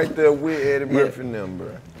 was right there with Eddie Murphy and them,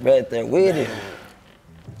 bro. Right there with him.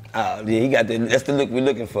 Oh, yeah, he got that's the look we're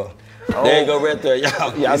looking for. There you go right there.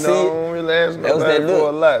 Y'all You know, I see don't it? really ask That was nobody that for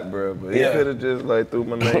a look. lot, bro. But he Yeah. could have just like threw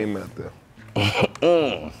my name out there.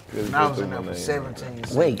 I was in there for 17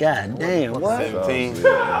 years. Wait, god damn, what? 17.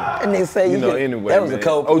 And they say You know, could- anyway, that was man. a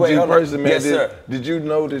cold OG wait, hold on. Percy, man, Yes, sir. did you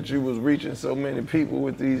know that you was reaching so many people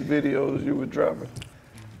with these videos you were dropping?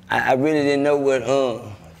 I really didn't know what,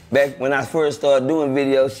 back when I first started doing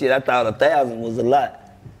videos, shit, I thought 1,000 was a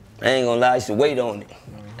lot. I ain't gonna lie, I used to wait on it.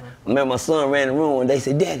 I remember my son ran the room and they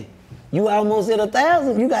said, Daddy, you almost at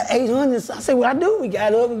 1,000, you got 800. So I said, what I do? We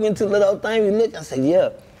got up, we went to the little thing, we looked. I said, yeah.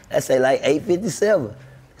 I said like 857.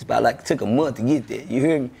 It's about like, it took a month to get there, you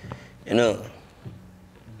hear me? And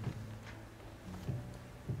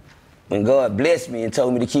when God blessed me and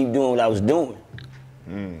told me to keep doing what I was doing,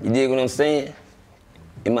 you dig what I'm saying?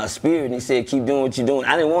 In my spirit, he said, keep doing what you're doing.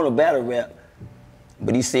 I didn't want to battle rap,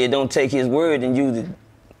 but he said, don't take his word and use it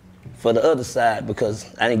for the other side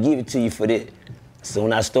because I didn't give it to you for that. So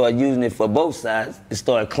when I started using it for both sides, it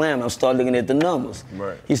started climbing. I started looking at the numbers.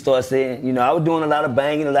 Right. He started saying, you know, I was doing a lot of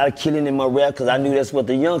banging, a lot of killing in my rap because I knew that's what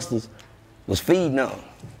the youngsters was feeding on.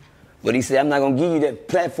 But he said, I'm not going to give you that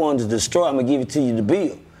platform to destroy. I'm going to give it to you to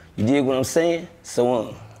build. You dig what I'm saying?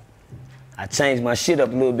 So I changed my shit up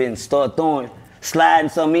a little bit and started sliding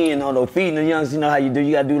some in, although feeding the youngsters, you know how you do.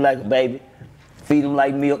 You got to do like a baby. Feed them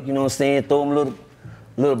like milk, you know what I'm saying? Throw them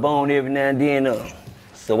a little bone every now and then.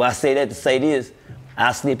 So I say that to say this.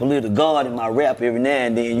 I slip a little guard in my rap every now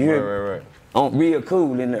and then. You hear me? Right. I'm real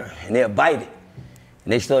cool in there, and they'll bite it.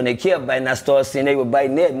 And they kept biting. I started seeing they were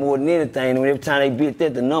biting that more than anything. And every time they bit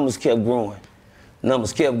that, the numbers kept growing. I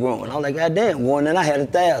was like, God damn, one, and I had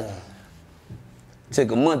 1,000.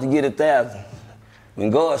 Took a month to get 1,000. When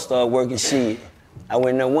God started working shit, I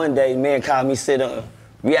went there one day, man called me, said,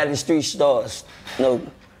 reality street stars, you know,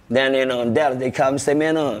 down there in Dallas, they called me and said,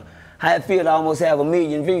 man, how it feel to almost have 1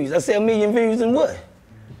 million views? I said, 1 million views in what?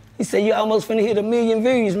 He said, you almost finna hit 1 million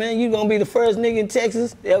views, man. You gonna be the first nigga in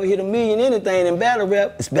Texas to ever hit 1 million anything in battle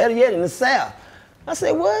rap. It's better yet in the South. I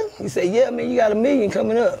said, what? He said, yeah, man, you got 1 million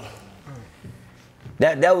coming up.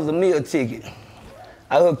 That was a meal ticket.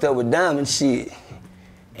 I hooked up with Diamond shit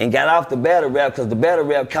and got off the battle rap because the battle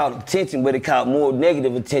rap caught attention, but it caught more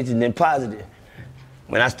negative attention than positive.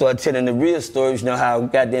 When I started telling the real stories, you know, how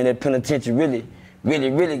goddamn that penitentiary really,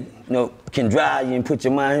 you know, can drive you and put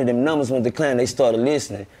your mind in them numbers when decline, they started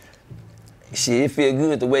listening. Shit, it feel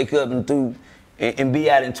good to wake up and be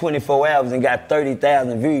out in 24 hours and got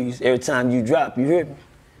 30,000 views every time you drop, you hear me?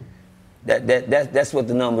 That's what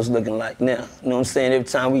the numbers looking like now. You know what I'm saying? Every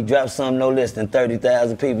time we drop something, no less than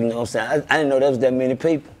 30,000 people, you know what I'm saying? I didn't know there was that many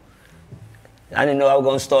people. I didn't know I was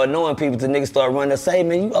gonna start knowing people till niggas start running and say,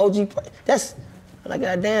 man, you OG, that's, like,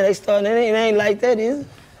 goddamn, it ain't like that, is it?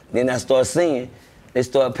 Then I start seeing, they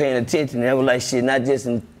start paying attention, and they were like, shit, not just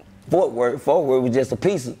in Fort Worth was just a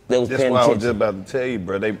piece that was That's paying what attention. I was just about to tell you,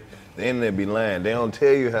 bro. The internet be lying. They don't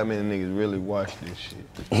tell you how many niggas really watch this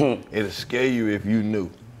shit. It'll scare you if you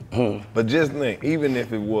knew. But just think, even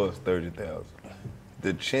if it was 30,000,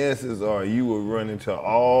 the chances are you will run into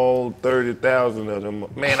all 30,000 of them.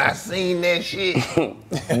 Man, I seen that shit.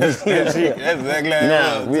 That's exactly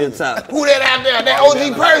how it was. Real talk. Who that out there? That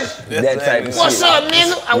OG Percy? That type of What's shit. up,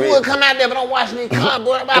 nigga? I would come out there, but I'm watching these cars,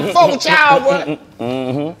 boy. I fuck with y'all,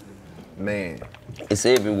 boy. Man, It's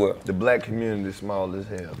everywhere. the black community is small as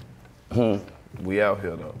hell. We out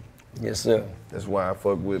here, though. Yes, sir. That's why I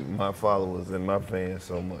fuck with my followers and my fans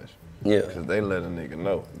so much. Yeah. Because they let a nigga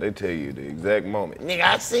know. They tell you the exact moment. Nigga,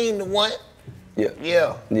 I seen the one. Yeah.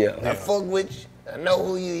 Yeah. Yeah. I fuck with you. I know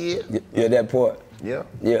who you is. Yeah, that part. Yeah.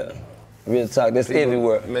 Yeah. Real talk, that's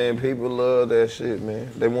everywhere. Man, people love that shit, man.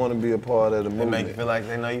 They want to be a part of the They movement. make you feel like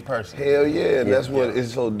they know you personally. Hell yeah, that's what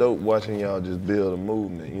it's so dope watching y'all just build a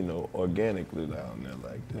movement, you know, organically down there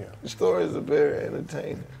like that. Yeah. The stories are very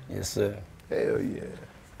entertaining. Yes, sir. Hell yeah.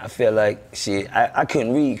 I feel like, shit, I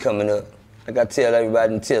couldn't read coming up. Like I tell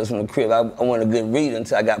everybody in Tales from the Crib, I wasn't a good reader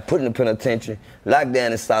until I got put in the penitentiary, locked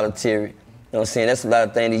down in solitary. You know what I'm saying? That's a lot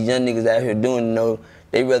of things these young niggas out here doing, you know,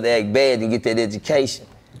 they rather act bad than get that education.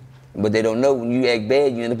 But they don't know when you act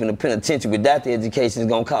bad, you end up in the penitentiary without the education, it's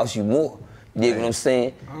gonna cost you more. You dig what I'm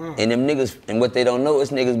saying? And them niggas, and what they don't know is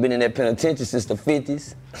niggas been in that penitentiary since the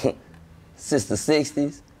 50s, since the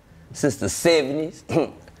 60s, since the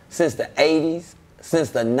 70s, since the 80s,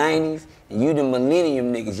 since the 90s, and you the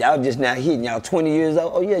millennium niggas. Y'all just now hitting, y'all 20 years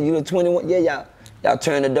old. Oh yeah, you the 21, yeah, y'all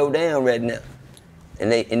turn the dough down right now. And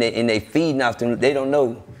they feeding off them, they don't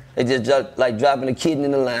know. They just like dropping a kid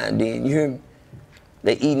in the line then, you hear me?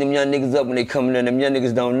 They eating them young niggas up when they come in there, them young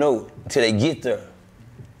niggas don't know it until they get there.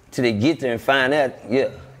 Till they get there and find out, yeah,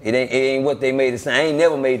 it ain't what they made it sound. I ain't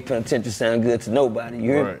never made the penitentiary sound good to nobody,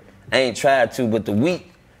 you hear me? I ain't tried to, but the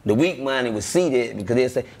weak-minded would see that because they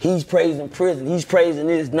say, he's praising prison, he's praising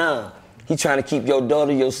this. Nah, he's trying to keep your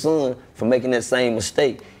daughter, your son from making that same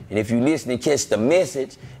mistake. And if you listen and catch the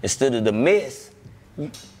message instead of the mess,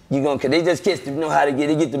 cause they just catch the, know how to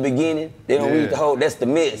they get the beginning, they don't read the whole, that's the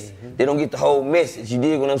mess. They don't get the whole message, you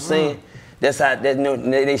dig what I'm saying? That's how,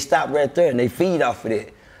 they stop right there and they feed off of that.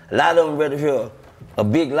 A lot of them rather hear a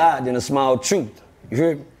big lie than a small truth, you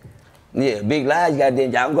hear me? Yeah, big lies,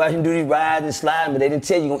 goddamn. Y'all go out here and do these rides and slides, but they didn't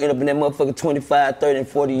tell you you're gonna end up in that motherfucker 25, 30, and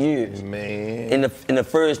 40 years. Man. In the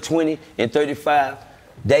first 20 and 35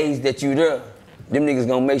 days that you there, them niggas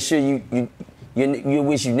gonna make sure you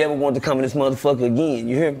wish you never wanted to come in this motherfucker again,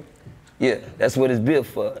 you hear me? Yeah, that's what it's built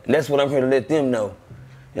for. And that's what I'm here to let them know. You know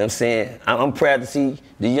what I'm saying? I'm proud to see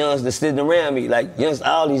the youngs that sitting around me, like youngs,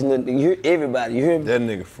 all these niggas, you hear everybody, you hear me? That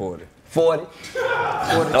nigga 40. 40?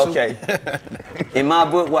 42. Okay. In my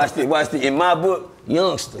book, watch this. In my book,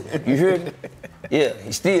 youngster. You hear me? Yeah,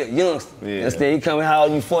 he's still youngster. Yeah. Instead, he coming, how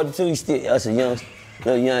old you, 42? He still, that's a youngster.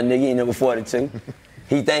 Little young nigga, he ain't never 42.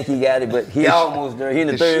 He think he got it, but he almost there. He in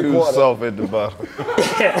the third shoes quarter. soft at the bottom.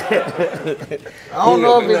 I don't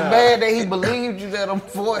know if it's bad that he believed you that I'm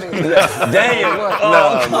 40. Damn.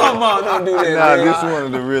 Oh, come on, don't do that, Nah, man. this one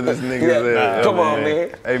of the realest niggas ever. Come on,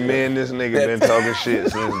 man. Hey, man, this nigga been talking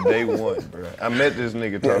shit since day one, bro. I met this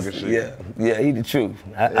nigga talking shit. Yeah, he the truth.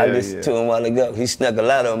 I listened to him a while ago. He snuck a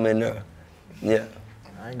lot of them in there. Yeah.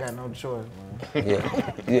 I ain't got no choice,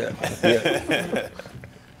 man. Yeah.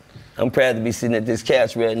 I'm proud to be sitting at this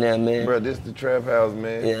couch right now, man. Bro, this the Trap House,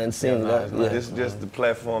 man. Yeah, I'm seeing that. Yeah. This is just the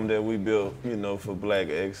platform that we built, you know, for black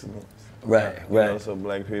excellence. Right. You know, so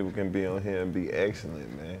black people can be on here and be excellent,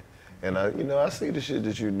 man. And I see the shit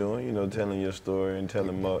that you're doing, you know, telling your story and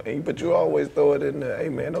telling more. But you always throw it in there. Hey,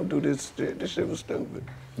 man, don't do this shit. This shit was stupid.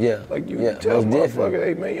 Yeah. Like you tell motherfucker,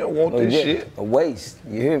 hey, man, you don't want this shit. A waste.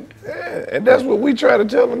 You hear me? Yeah, and that's what we try to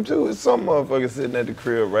tell them too. Is some motherfuckers sitting at the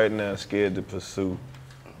crib right now scared to pursue,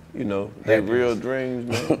 you know, their real dreams,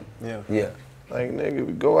 man. Yeah. Like, nigga,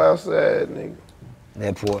 we go outside, nigga.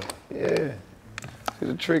 That part. Yeah.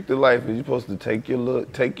 The trick to life is you're supposed to take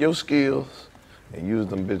your skills and use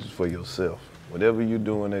them bitches for yourself. Whatever you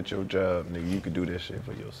doing at your job, nigga, you can do that shit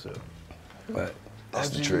for yourself. Right. That's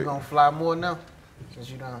the You trick. gonna fly more now? Since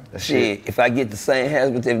you done. Shit, if I get the same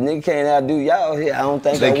house, but if nigga can't outdo y'all here, I don't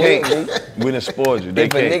think They I can't. will, nigga. We done spoiled you. They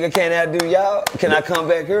If can't. a nigga can't outdo y'all, can I come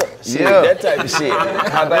back here? Shit, Yeah. that type of shit.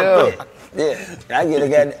 How about that?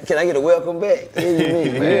 Yeah. Can I get a welcome back? Yeah, you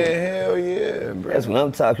mean, Man, hell yeah, bro. That's what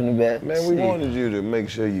I'm talking about. Man, we Shit. wanted you to make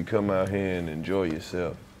sure you come out here and enjoy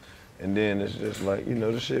yourself. And then it's just like,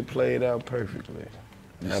 the shit played out perfectly.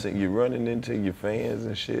 You're running into your fans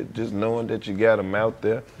and shit, just knowing that you got them out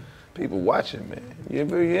there. People watching, man. You're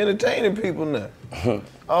entertaining people now.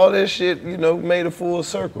 All that shit, made a full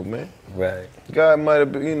circle, man. Right. God might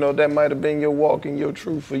have been, that might have been your walk and your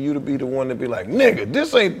truth for you to be the one to be like, nigga,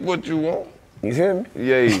 this ain't what you want. You hear me?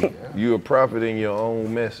 Yeah, you a prophet in your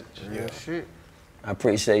own message. Yeah, shit. I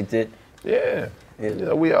appreciate that. Yeah.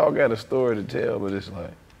 We all got a story to tell, but it's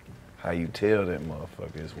like, how you tell that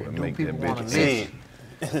motherfucker is what make that bitch see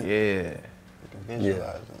it.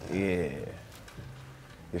 Yeah. Yeah.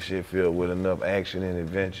 This shit filled with enough action and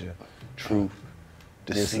adventure, truth,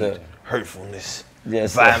 deceit, sir. hurtfulness,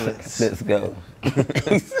 Yes, violence, let's go.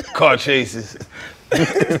 car chases,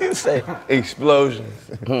 Say,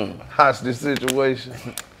 explosions, hostage situations.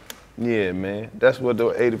 Yeah, man. That's what the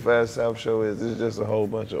 85 South show is. It's just a whole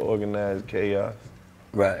bunch of organized chaos.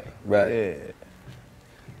 right. Yeah.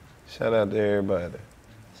 Shout out to everybody.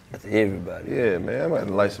 That's everybody. Yeah, man. I'm about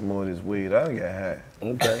to light some more of this weed. I don't get high.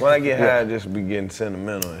 Okay. When I get high, I just be getting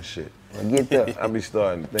sentimental and shit. Well, get there. I be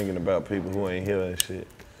starting thinking about people who ain't here and shit.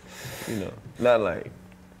 Not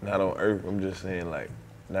on earth. I'm just saying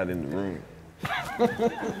not in the room.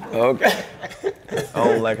 Okay. I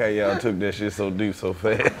don't like how y'all took that shit so deep so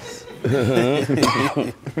fast.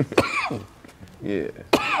 Yeah.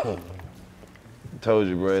 Told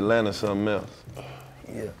you, bro. Atlanta's something else.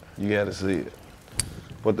 Yeah. You gotta see it.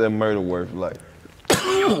 What that murder worth like?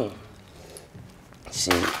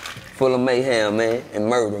 Shit. Full of mayhem, man, and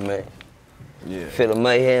murder, man. Yeah. Full of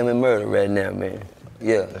mayhem and murder right now, man.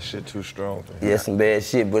 Yeah. That shit too strong for him. Yeah, some bad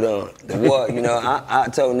shit, but the war, I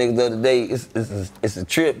told niggas the other day, it's a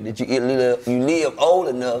trip that you live old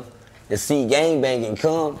enough to see gangbanging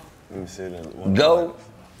come, Let me see that. go,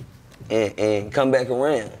 and come back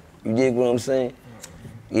around. You dig what I'm saying?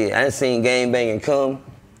 Yeah, I done seen gangbanging come,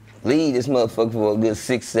 leave this motherfucker for a good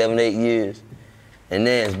 6, 7, 8 years, and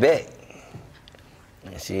then it's back.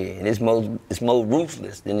 And shit, and it's more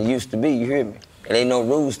ruthless than it used to be, you hear me? It ain't no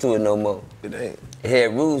rules to it no more. It ain't. It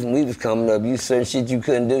had rules when we was coming up. You certain shit you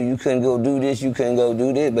couldn't do. You couldn't go do this, you couldn't go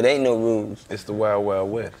do this, but ain't no rules. It's the Wild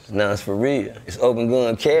Wild West. Now it's for real. It's open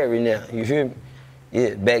gun carry now, you hear me?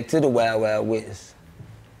 Yeah, back to the Wild Wild West.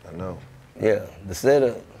 I know. Yeah, the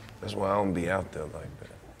setup. That's why I don't be out there like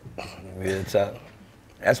that. Real talk.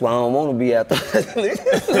 That's why I don't want to be out there.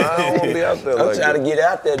 I don't want to be out there I'm like trying that. to get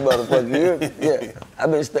out there, motherfucker. You hear me? Yeah.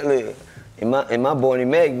 I've been stuck in my Barney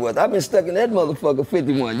Mag was. I've been stuck in that motherfucker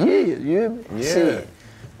 51 years. You hear me? Yeah. Shit.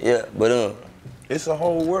 Yeah, but It's a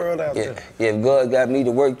whole world out yeah, there. if God got me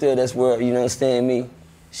to work there, that's where you understand me.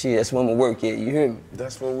 Shit, that's where I'm gonna work at. You hear me?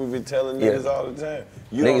 That's what we be telling Yeah. niggas all the time.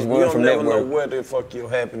 You Niggas don't, run you don't from never that know work. where the fuck your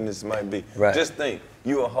happiness might be. Right. Just think,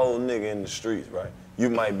 you a whole nigga in the streets, right? You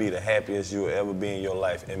might be the happiest you will ever be in your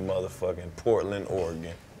life in motherfucking Portland,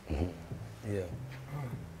 Oregon. Yeah.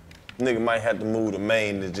 Nigga might have to move to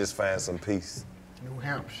Maine to just find some peace. New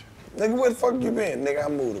Hampshire. Nigga, where the fuck you been? Nigga, I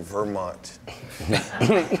moved to Vermont.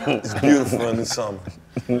 It's beautiful in the summer.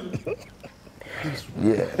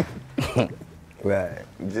 Yeah. Right.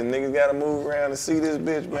 The niggas gotta move around and see this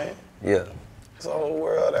bitch, man. Yeah. It's a whole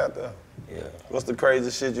world out there. Yeah. What's the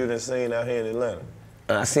craziest shit you done seen out here in Atlanta?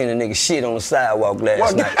 I seen a nigga shit on the sidewalk last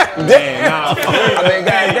What? night. Damn. I mean,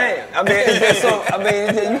 goddamn. I mean, it's just so. I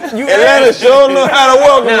mean, you Atlanta sure know how to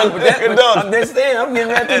welcome Nah, a but that, nigga, but don't I'm just saying, I'm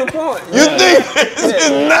getting right to the point. you? think it's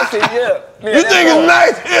nice? Yeah. You think it's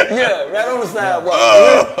nice here? Yeah, right on the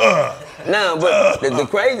sidewalk. Nah, but the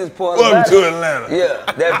craziest part Welcome about to it, Atlanta.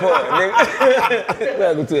 yeah, that part, nigga.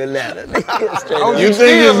 Welcome to Atlanta. Nigga. Straight up. You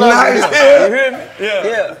think it's nice You here? hear me?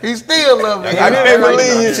 Yeah. He still love it. I can't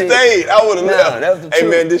believe you stayed. I would have Nah, left. that was the Hey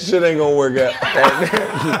truth. man, this shit ain't gonna work out.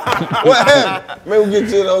 What happened? Man, we get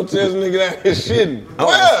to the hotel, nigga out here shitting.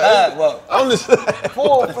 Well, Well, I'm the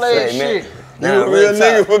Full-fledged Say, man. shit. you a real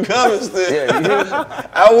nigga for coming still. Yeah, you hear me?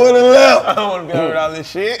 I would have left. I don't want to be around all this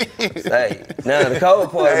shit. Hey, now the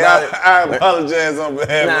cold part Hey, about it. I apologize on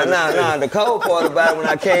behalf of the city. Nah. The cold part about it, when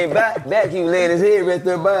I came back, he was laying his head right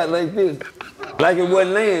there by it like this. Like it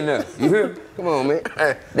wasn't laying there. You hear me? Come on, man.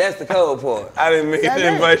 That's the cold part. I didn't mean to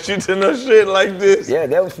invite you to no shit like this. Yeah,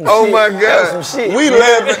 that was some oh shit. my God. That was some shit. We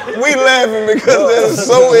laughing because that is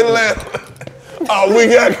so Atlanta. Oh, we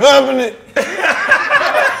got company.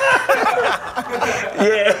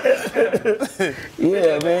 Yeah.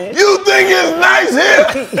 Yeah, man. You think it's nice here?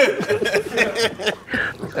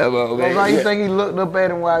 Come on, man. Why you think he looked up at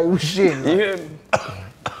him while he was shitting? You hear me?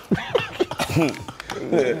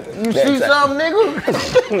 You see something, nigga?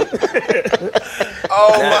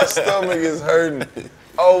 Oh, my stomach is hurting.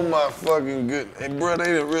 Oh my fucking goodness. Hey, bro,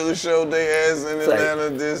 they done really showed their ass in Atlanta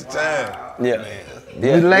this time. Yeah.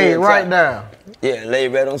 You laid right down. Yeah, lay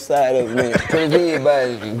right on side of me. Put his head by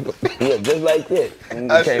him. Yeah, just like that.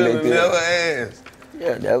 I should have never asked.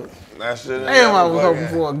 Yeah, that was. I should have. Damn, I was hoping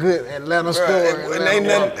for a good Atlanta story. And ain't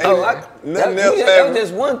nothing else That was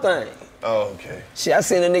just one thing. Oh, okay. Shit, I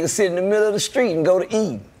seen a nigga sit in the middle of the street and go to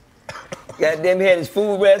eat. Goddamn, he had his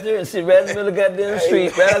food right there and sit right in the middle of the goddamn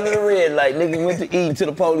street, right under the red light. Nigga went to eat until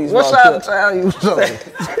the police What walked side up. of town you was on?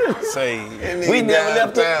 Say, We never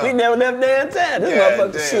left downtown. This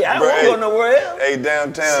motherfucker, shit, I won't go nowhere else. Hey,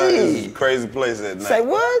 downtown is a crazy place at night. Say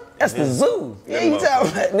what? That's the zoo. Yeah, you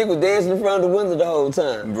talking about nigga was dancing in front of the window the whole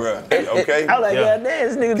time. Bruh, okay? I like goddamn,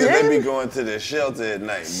 this nigga Because they dancing. be going to the shelter at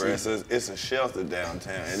night, bruh. So it's a shelter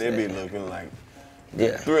downtown, and they be looking like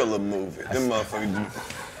Thriller movie. Them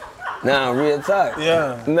motherfuckers. Nah, real talk.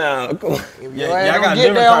 Yeah. Nah, come on. Yeah, I got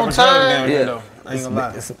different type of drugs down there, though. I ain't gonna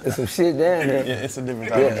lie. It's some shit down there. Yeah, it's a different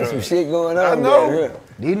type of Yeah, drug. some shit going on. I know. Down here.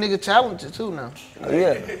 These niggas talented too now.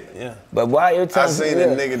 Yeah. Yeah. But why every time I seen a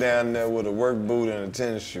nigga down there with a work boot and a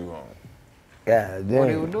tennis shoe on. God damn. What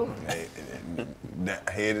he was doing?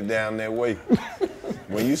 Headed down that way.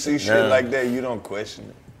 When you see shit like that, you don't question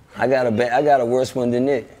it. I got a worse one than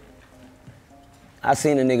that. I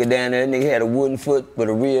seen a nigga down there, that nigga had a wooden foot but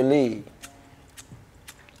a real leg.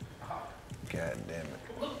 God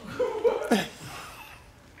damn it.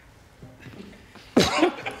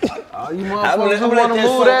 All you I'm motherfuckers who gonna want to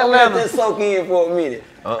move to let Atlanta. that soak in for a minute.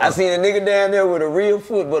 I seen a nigga down there with a real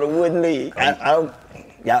foot but a wooden leg.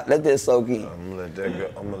 Y'all let that soak in. I'm gonna let that go.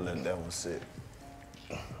 I'm gonna let that one sit.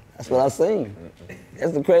 That's what I seen.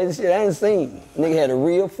 That's the crazy shit I ain't seen. Nigga had a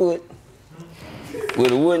real foot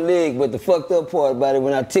with a wooden leg, but the fucked up part about it,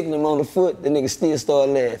 when I tickled him on the foot, the nigga still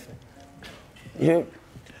started laughing. You hear me?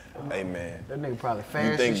 Hey man, That nigga probably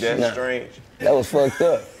fast. you think as that's shit. strange? That was fucked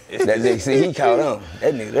up. That nigga, see, he caught on.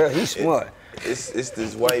 That nigga there, he smart. It's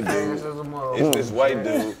this white dude. Fast as a motherfucker. It's this white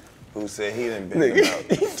dude who said he done been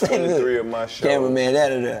about 23 of my shows. Cameraman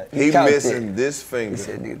out of there. He caught missing that. this finger,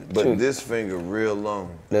 said, "Nigga, the but truth." this finger real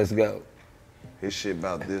long. Let's go. His shit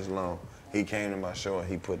about this long. He came to my show and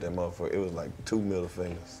he put that motherfucker. It was like 2 middle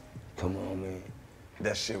fingers. Come on, man.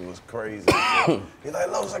 That shit was crazy. He's like,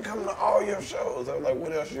 Los, I come to all your shows. I was like,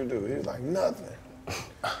 what else you do? He was like, nothing.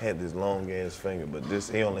 Had this long ass finger, but this,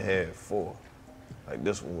 he only had 4. Like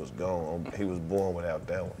this one was gone. He was born without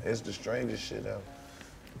that one. It's the strangest shit ever.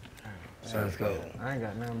 Let's go. I ain't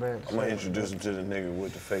got nothing bad to I'm gonna say. introduce him to the nigga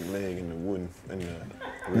with the fake leg and the wooden and the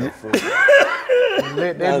real foot.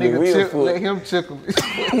 Let Now that the nigga real tickle, foot. let him tickle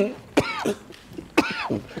me.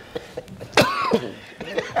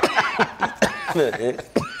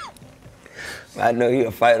 I know he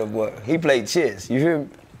a fighter, boy. He played chess. You hear me?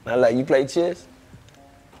 I like, you play chess?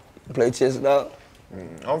 You play chess, dog?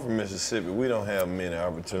 I'm from Mississippi. We don't have many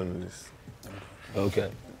opportunities. Okay.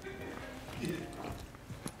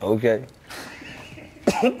 Okay.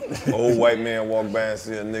 Old white man walk by and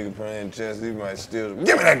see a nigga playing chess, he might still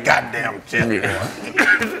give me that goddamn chess, boy.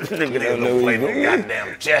 Nigga ain't gonna play no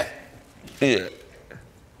goddamn chess. Yeah.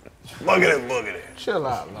 Boogity. Chill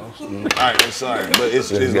out, Los. All right, I'm sorry, but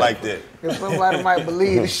it's like that. Cause somebody might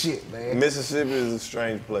believe the shit, man. Mississippi is a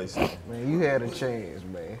strange place. Man, you had a chance,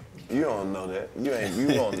 man. You don't know that. You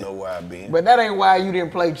don't know where I been. But that ain't why you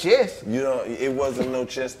didn't play chess You don't. It wasn't no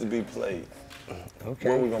chess to be played. Okay.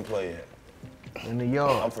 Where we gonna play at? in the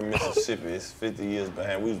yard. I'm from Mississippi. It's 50 years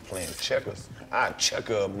behind. We was playing checkers. I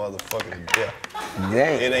checker a motherfucker to death.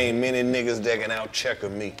 Dang. It ain't many niggas that can out checker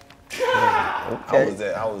me.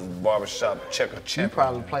 Okay. I was barbershop checker You champion.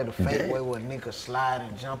 probably played a fake way where niggas slide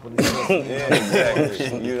and jump in the Yeah,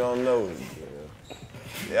 exactly. You don't know it.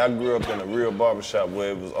 Yeah, I grew up in a real barbershop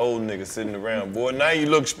where it was old niggas sitting around. Boy, now you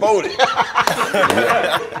look sporty. There's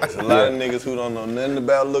a lot of niggas who don't know nothing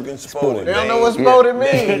about looking sporty. They don't know what sporty mean.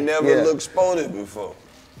 They ain't never Yeah. looked sporty before.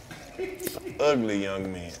 Ugly young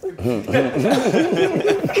men.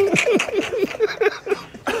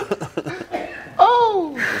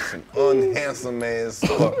 Oh! Some unhandsome ass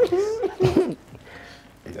fuckers.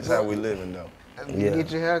 That's how we living though. You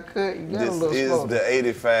get your hair cut, you got a This little is slow. the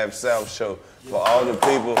 85 South Show for all the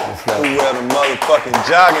people who wear the motherfucking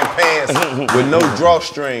jogging pants with no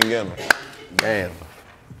drawstring in them. Damn.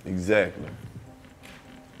 Exactly.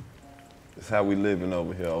 That's how we living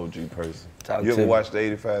over here, OG Percy. Talk You to ever me. watched the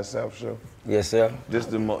 85 South Show? Yes, sir.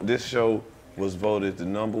 This show was voted the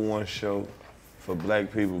 #1 show for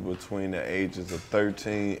black people between the ages of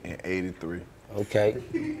 13 and 83. Okay.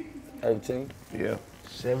 13. Yeah.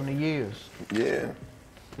 70 years. Yeah.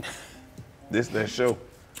 This that show.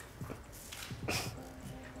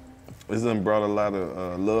 This done brought a lot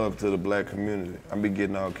of love to the black community. I be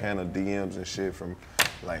getting all kind of DMs and shit from,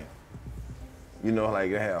 like, you know,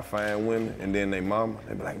 like they have fine women, and then they mama,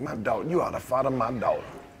 they be like, my daughter, you are the father of my daughter.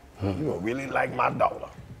 You gonna really like my daughter.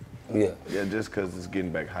 Yeah. Yeah, just because it's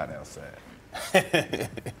getting back hot outside.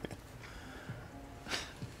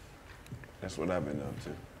 That's what I've been up to.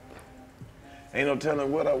 Ain't no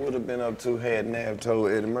telling what I would have been up to had Navv told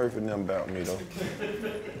Eddie Murphy and them about me, though.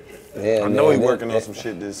 Yeah, I know he man, working on some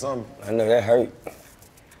shit this summer. I know that hurt.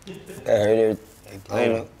 That hurt every,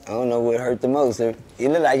 I don't know what hurt the most. It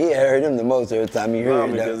looked like it hurt him the most every time you heard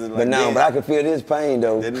it. because it's But like, but I can feel his pain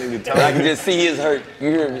though. That nigga I can just see his hurt. You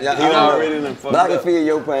hear me? He already done fucked But I can up. feel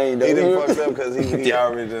your pain though. He You done hear fucked me? up because he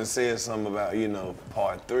already done said something about, you know,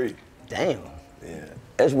 part 3. Damn. Yeah.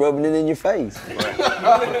 That's rubbing it in your face. So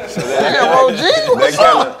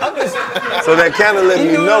that kind of let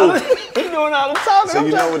me know. He doing all the talking. So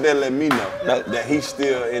you know what that let me know? That he's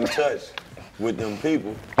still in touch with them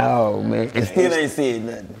people. Oh man, it still ain't said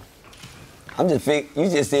nothing. I'm just you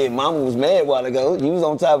just said Mama was mad a while ago. You was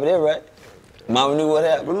on top of that, right? Mama knew what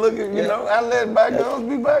happened. But look at, you know, I let bygones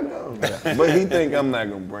be bygones. But he think I'm not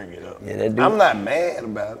gonna bring it up. Yeah, that dude. I'm not mad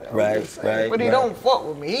about it. I'm Right, just saying. right. But he don't fuck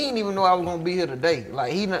with me. He didn't even know I was gonna be here today.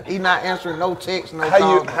 Like he not answering no texts, no How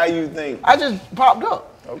calls. you think? I just popped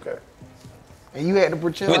up, Okay. and you had to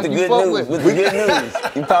pretend With like the you good fuck news, with me. with the good news.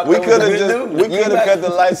 You popped We up with could the have good just news. we could have cut the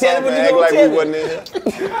lights Tell off him and what you act gonna like we tell wasn't in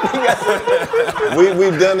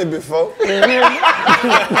here. We've done it before.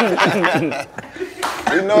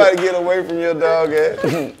 We know how to get away from your dog ass.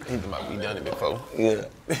 We done it before. Yeah.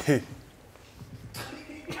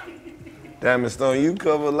 Diamond Stone, you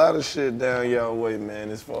cover a lot of shit down y'all way, man,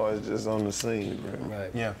 as far as just on the scene, bro. Right.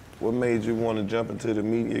 Yeah. What made you want to jump into the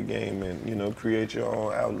media game and, you know, create your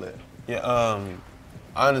own outlet? Yeah,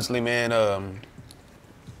 honestly, man,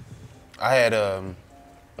 I had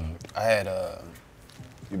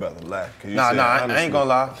You about to lie. 'Cause you Nah, said I honestly, ain't gonna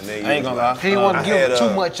lie. and then you I ain't was gonna like, lie. He didn't want I to give had, too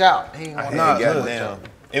much out. He ain't I want had Nah, goddamn.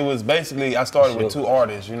 It was basically, I started with 2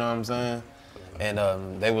 artists, you know what I'm saying? And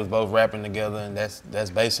they was both rapping together, and that's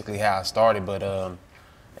basically how I started. But and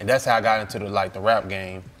that's how I got into the rap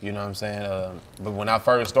game, you know what I'm saying? But when I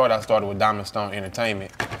first started, I started with Diamond Stone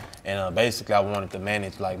Entertainment, and basically I wanted to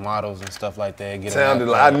manage like models and stuff like that. Get them Sounded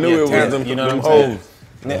out like I there. knew Yeah, it was talent, them, you know them what I'm saying? hoes.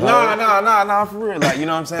 Nah, for real. Like, you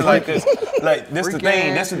know what I'm saying? Like, this the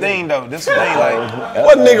thing. This the thing, though. This the thing. Like,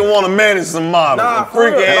 What nigga want to manage some models? nah, A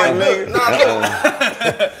freak for real. ass Like,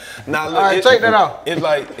 nigga. nah, look. All right, take that off. It's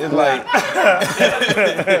like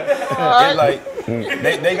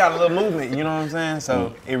they got a little movement. You know what I'm saying?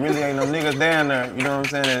 So it really ain't no niggas down there. You know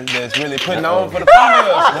what I'm saying? That's really putting on for the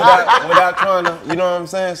females without trying to. You know what I'm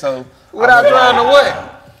saying? So without trying to what?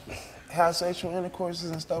 have sexual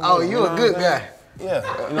intercourses and stuff. Oh, with them, you know a what good I'm saying? guy. Yeah,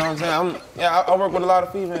 you know what I'm saying? I work with a lot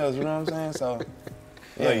of females. You know what I'm saying? So.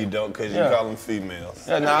 No, you don't, because you Yeah. call them females.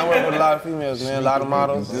 Yeah, I work with a lot of females, man. A lot of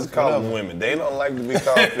models. Just call them women. They don't like to be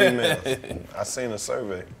called females. I seen a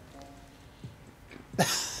survey.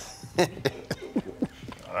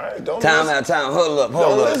 All right, don't Time listen. out, time. Hold up.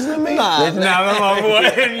 Don't listen to me. Nah, my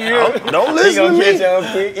boy. Don't listen to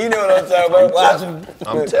me. You know what I'm talking about? Watch him.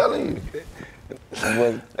 I'm telling you.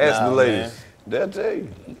 Ask the ladies. man. They'll tell you.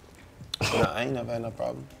 Nah, I ain't never had no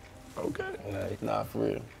problem. Okay. Nah, for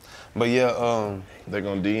real. But yeah, They're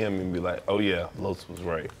going to DM me and be like, oh yeah, Los was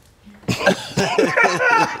right.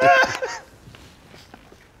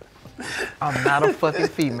 I'm not a fucking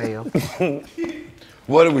female.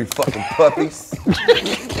 What are we, fucking puppies?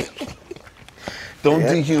 Don't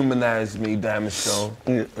dehumanize me, Diamond Stone.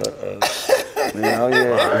 You know,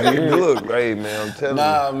 yeah. Look, hey man, I'm telling you.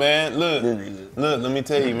 nah, man. Look, let me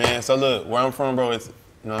tell you, man. So look, where I'm from, bro, it's, you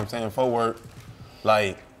know what I'm saying, Fort Worth,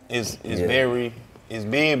 like, it's very, it's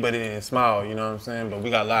big, but it is small, you know what I'm saying? But we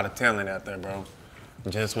got a lot of talent out there, bro.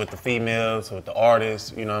 Just with the females, with the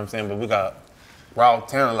artists, you know what I'm saying? But we got raw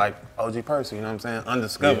talent like OG Percy, you know what I'm saying?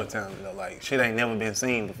 Undiscovered talent, though. Like, shit ain't never been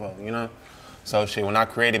seen before, you know? So shit, when I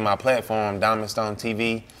created my platform, Diamond Stone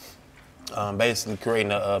TV, basically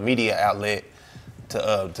creating a media outlet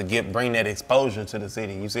to bring that exposure to the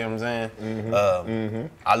city. You see what I'm saying?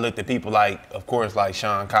 I looked at people like, of course, like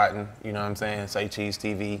Sean Cotton. You know what I'm saying? Say Cheese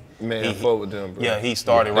TV. Man, I fuck with them, bro. Yeah, he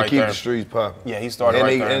started right keep there. the streets popping. Yeah, he started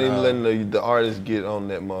right there. And he letting the artists get on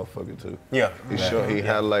that motherfucker too. Yeah, he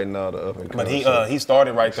highlighting all the up and coming. But he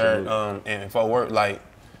started right there in Fort Worth, like.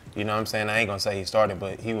 You know what I'm saying? I ain't gonna say he started,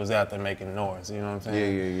 but he was out there making noise. You know what I'm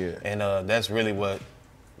saying? Yeah. And that's really what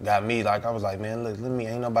got me. Like, I was like, man, look,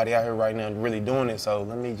 ain't nobody out here right now really doing it. So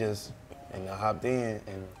let me just, and I hopped in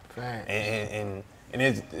and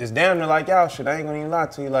it's damn near like y'all shit. I ain't gonna even lie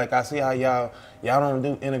to you. Like, I see how y'all don't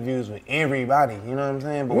do interviews with everybody. You know what I'm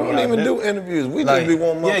saying? But we don't even do interviews. We just be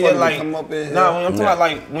wanting motherfuckers to come up in here. No, I'm talking about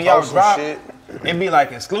like when y'all drop. It be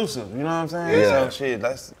like exclusive, you know what I'm saying? Yeah. So shit,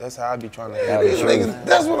 that's how I be trying to these niggas,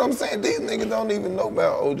 that's what I'm saying. These niggas don't even know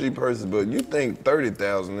about OG Percy, but you think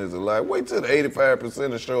 30,000 is a lie. Wait till the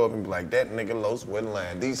 85% to show up and be like, that nigga Los wasn't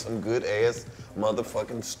lying. These some good ass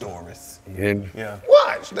motherfucking stories. Yeah.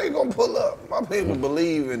 Watch, they gonna pull up. My people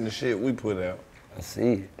believe in the shit we put out. I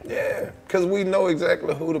see it. Yeah, cause we know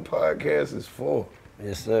exactly who the podcast is for.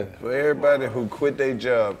 Yes, sir. For everybody who quit their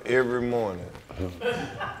job every morning,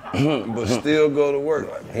 but still go to work.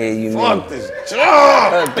 Like, Hey, fuck this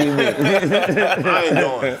job! I ain't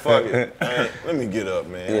doing it. Fuck it. Let me get up,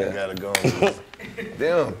 man. Yeah. I gotta go.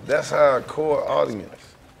 Damn, that's our core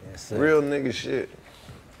audience. Yes, sir. Real nigga shit.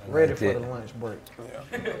 Ready for the lunch break.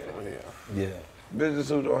 Yeah. Bitches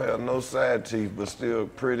who don't have no side teeth but still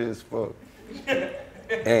pretty as fuck.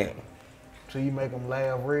 Damn. So you make them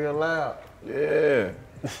laugh real loud. Yeah.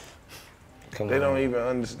 Come They on. don't even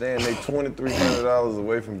understand they $2,300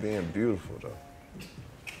 away from being beautiful though.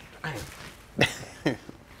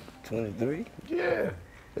 23? Yeah.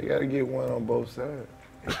 They gotta get one on both sides.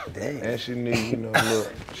 Damn. And she need,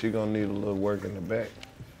 she gonna need a little work in the back.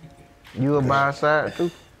 You a buy side too?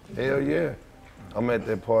 Hell yeah. I'm at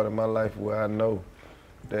that part of my life where I know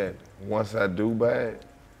that once I do buy it,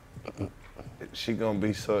 she gonna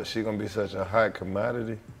be such a hot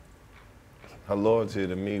commodity. Her loyalty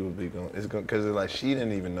to me would be cause it's like she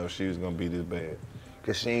didn't even know she was gonna be this bad.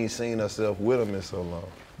 Cause she ain't seen herself with him in so long.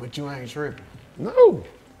 But you ain't tripping. No. Okay.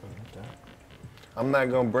 I'm not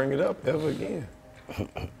gonna bring it up ever again.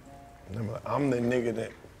 I'm the nigga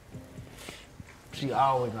that. She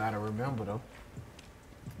always gotta remember though.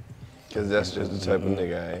 Cause that's just the type of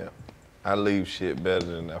nigga I am. I leave shit better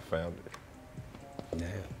than I found it.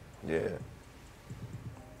 Damn. Yeah.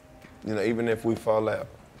 Even if we fall out,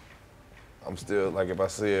 I'm still, like if I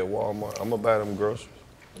see her at Walmart, I'm gonna buy them groceries.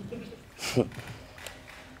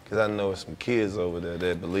 Cause I know there's some kids over there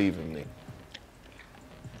that believe in me.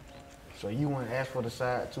 So you wouldn't ask for the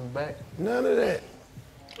side two back? None of that.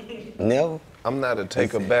 Never? I'm not a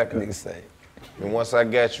take a backer. Nigga say. And once I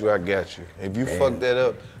got you, I got you. If you fuck that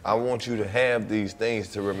up, I want you to have these things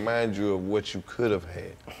to remind you of what you could have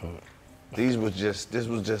had. This was just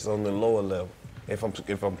on the lower level. If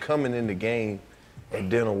I'm coming in the game at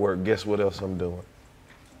dinner work, guess what else I'm doing?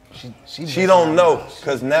 She don't know,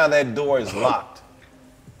 cause now that door is locked.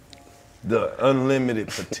 The unlimited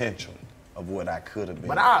potential of what I could have been.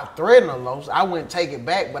 But I threaten her, Los. I wouldn't take it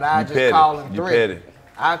back, but I just call and You threaten. petty.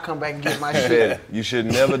 I'll come back and get my You shit. petty. You should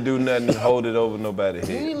never do nothing and hold it over nobody's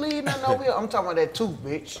You head. ain't leave nothing over here. I'm talking about that tooth,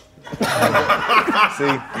 bitch.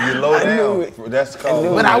 See, you low down. That's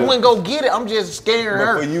called. But I wouldn't go get it. I'm just scaring But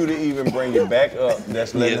her. for you to even bring it back up,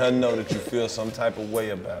 that's letting her know that you feel some type of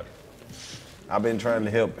way about it. I've been trying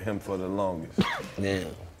to help him for the longest.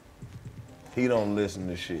 Damn. He don't listen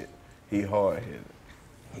to shit. He hard-headed.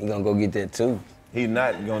 He gonna go get that too. He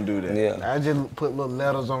not gonna do that. Yeah. I just put little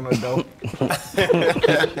letters on the door.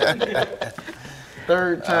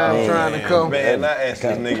 Third time trying to come. Man, I asked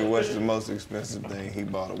this nigga what's the most expensive thing he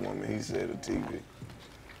bought a woman. He said a TV.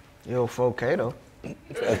 Yo, 4K though.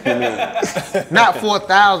 Not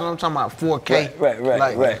 4,000, I'm talking about 4K. Right.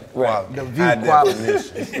 The view quality.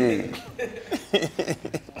 Definition.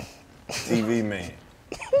 TV man.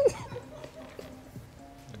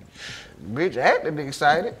 Bitch acting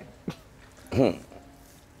excited. You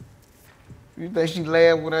think she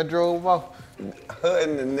laughed when I drove off? Her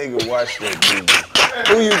and the nigga watched that TV.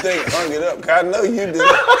 Who you think hung it up? 'Cause I know you did.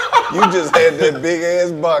 You just had that big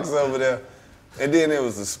ass box over there. And then it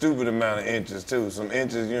was a stupid amount of inches too. Some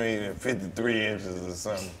inches, you ain't even 53 inches or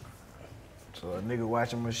something. So a nigga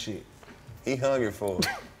watching my shit. He hung it for her.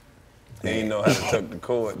 He ain't know how to tuck the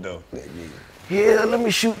cord though. Yeah, let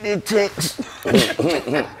me shoot that text.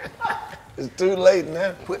 It's too late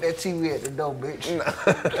now. Put that TV at the door, bitch.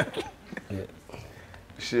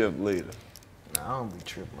 Shift leader. Nah, I don't be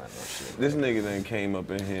tripping about no shit. This nigga done came up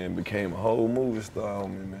in here and became a whole movie star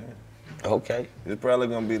on me, man. Okay. It's probably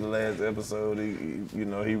gonna be the last episode. He you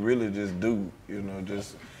know, he really just do, you know,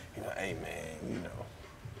 just, you know, hey man, you know.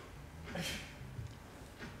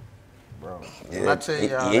 Bro, Yeah, I tell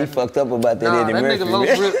y'all, he fucked up about that Eddie that Murphy. nigga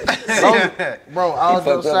Los bro, I was He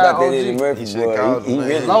fucked up outside about that Eddie OG. Murphy, boy. He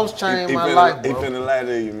really. Los changed my life, He bro. finna lie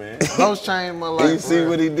to you, man. Los changed my life. You see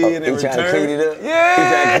what he did in He trying to return? clean it up? Yeah. He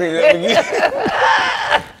trying to clean it up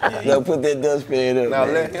again? No, put that dustpan up, Now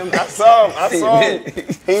man. let him. I saw him.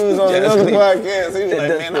 He was on another podcast. He was like,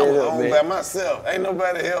 man, I was home by myself. Ain't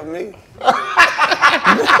nobody help me.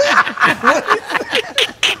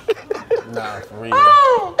 Nah, for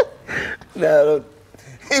real. No,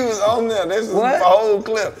 He was on there. This is What? the whole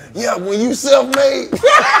clip. Yeah, when you self-made, you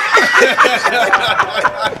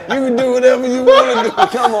can do whatever you want to do.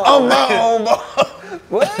 come on. I'm my own boss.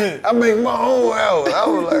 What? I make my own hours. I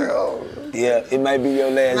was like, oh. Yeah, it might be your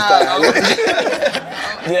last time.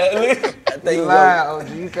 Yeah, look. I think You lying, OG.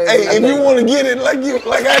 You can't Hey, if you want to get it like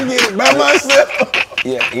I get it by myself.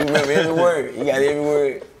 Yeah, he remember every word. He got every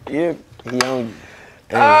word. Yeah, he on you.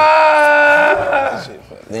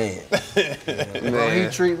 Man. Bro, he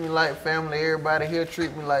treat me like family. Everybody here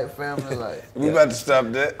treat me like family. Like We about to stop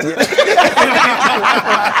that.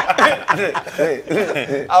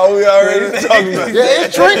 Oh, we already talking about yeah,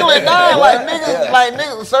 it's trickling down. Like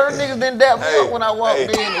niggas, certain niggas didn't dap me up when I walked in.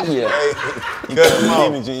 And shit. Cut him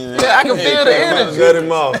off. Yeah, I can feel the energy. Cut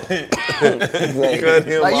him off. Cut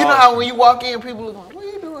him Like off. you know how when you walk in, people look like, what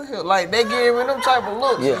you doing here? Like they give me them type of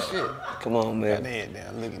looks Yeah. and shit. Come on, man.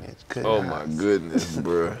 Damn, looking at you. Oh my goodness,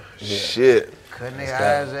 bro. Shit. Cutting their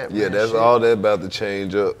eyes at me. Yeah, and that's shit. all that about to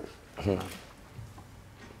change up.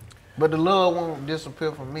 But the love won't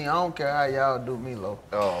disappear from me. I don't care how y'all do me, low.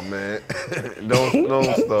 Oh man, don't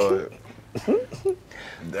start.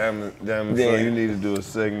 Damn it, so you need to do a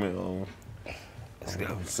segment on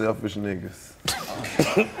selfish niggas.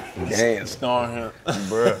 Damn. Snoring him.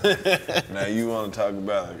 Bruh. Now you want to talk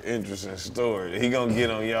about an interesting story. He gonna get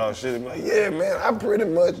on y'all shit and be like, yeah, man, I pretty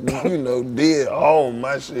much, you know, did all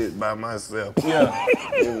my shit by myself. Yeah.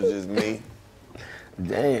 It was just me.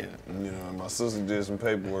 Damn. You know, my sister did some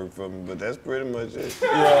paperwork for me, but that's pretty much it.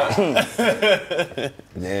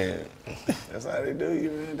 Damn. That's how they do you,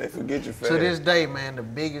 man. They forget you fast. To this day, man, the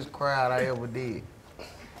biggest crowd I ever did.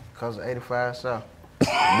 Cause of 85 South.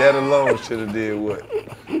 That alone should have did what?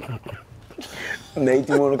 Made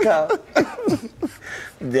you want to call?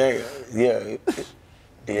 Damn. Yeah.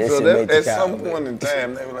 Yeah, So shit that, made you at call, some man. point in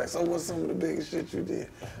time, they were like, so what's some of the biggest shit you did?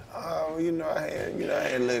 Oh, I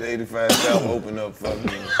had let 85 South open up for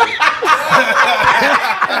me.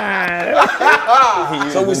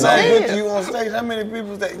 So we saw a picture you on stage. How many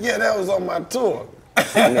people say, yeah, that was on my tour?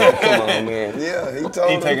 Man, come on, man. Yeah, he told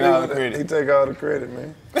He them taking people all the that- credit. He take all the credit,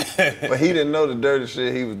 man. But he didn't know the dirty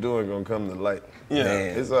shit he was doing gonna come to light. Yeah.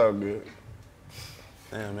 Man. It's all good.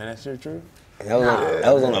 Damn, man, that's your truth. That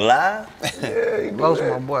was on the live? Yeah, he Close do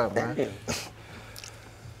my that. boy, man.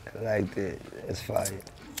 Like that. That's fire.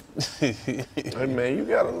 Hey, man, you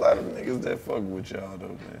got a lot of niggas that fuck with y'all, though,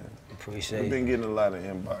 man. Appreciate We've it. been getting a lot of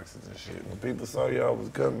inboxes and shit. When people saw y'all was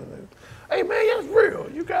coming, hey, man, that's real.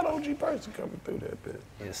 You got OG Percy coming through that bitch.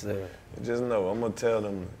 Yes, sir. And just know, I'm gonna tell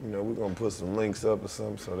them, we're gonna put some links up or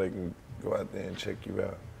something so they can go out there and check you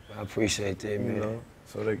out. I appreciate that, man. You know,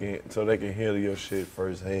 so they can hear your shit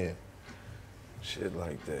firsthand. Shit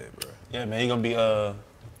like that, bro. Yeah, man, he gonna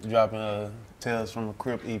be dropping Tales from a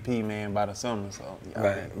Crip EP, man, by the summer. So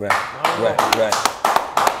Right.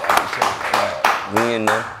 We in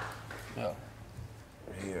there. Yeah. Hell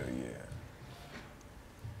yeah.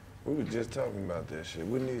 We were just talking about that shit.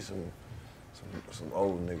 We need some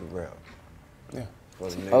old nigga rap. Yeah. For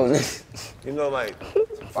the niggas. Oh, You know, like,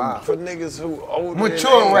 for niggas who older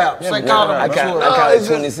Mature than rap. Say call them I mature call rap. it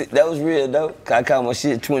 26. That was real, though. I call my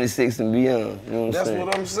shit 26 and beyond. You know what I'm That's saying?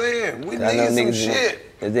 what I'm saying. We I know need some niggas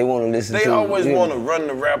shit. That they want to listen They to. always really. want to run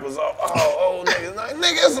the rappers off. Oh, old niggas. Like,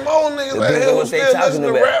 nigga, some old niggas out Depends here on who what they still talking listen to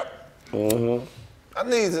about. rap. Mm-hmm. I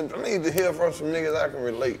need to hear from some niggas I can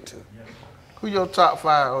relate to. Who your top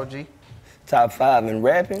 5, OG? Top 5 in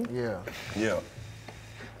rapping? Yeah. Yeah.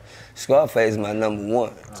 Scarface is my number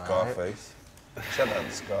 1. Scarface. Shout out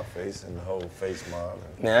to Scarface and the whole face mob.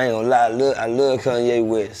 Man, I ain't gonna lie. I love Kanye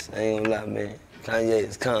West. I ain't gonna lie, man. Kanye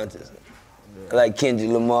is conscious. I like Kendrick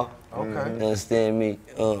Lamar. Okay. You understand me?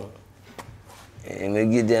 And we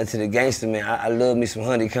get down to the gangster, man. I love me some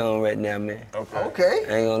Honeycomb right now, man. Okay.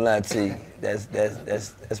 I ain't gonna lie to you. That's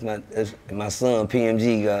my son,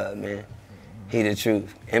 PMG God, man. He the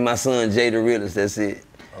truth. And my son, Jay the Realist, that's it.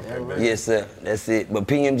 Okay, Yes, sir, that's it. But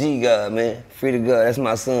PMG God, man. Free to God, that's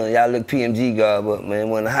my son. Y'all look PMG God up, man.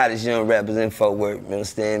 One of the hottest young rappers in Fort Worth, you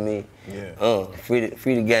understand me? Yeah. Free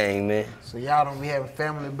the game, man. So y'all don't be having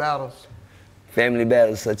family battles? Family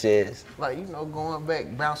battles such as? Like, you know, going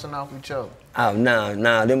back, bouncing off each other. Oh,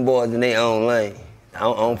 nah, them boys in their own lane. I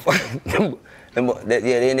don't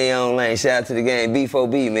they in their own lane. Shout out to the game,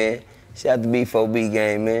 B4B, man. Shout out to B4B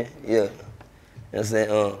game, man. Yeah. You know what I'm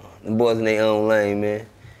saying? Them boys in their own lane, man.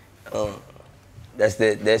 That's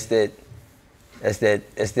that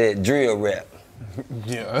drill rap.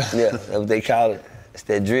 Yeah. Yeah, that's what they call it. It's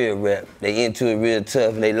that drill rap. They into it real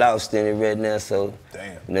tough and they lost in it right now, so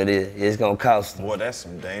damn. You know, it's gonna cost them. Boy, that's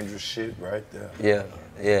some dangerous shit right there.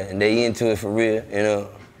 Yeah, and they into it for real, you know.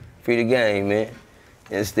 Free the game, man.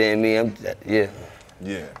 You understand me? Yeah.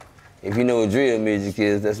 If you know what drill music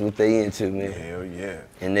is, that's what they into, man. Hell yeah.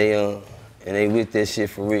 And they with that shit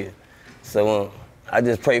for real. So I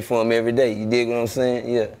just pray for them every day. You dig what I'm saying?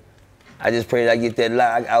 Yeah. I just pray that I get that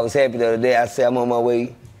live. I was happy the other day. I said I'm on my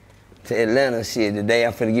way to Atlanta. Shit, the day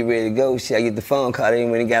I'm finna get ready to go. Shit, I get the phone call. They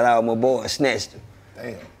went and got all my boys, snatched them.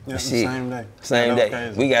 Damn. Yeah, shit. same day. Same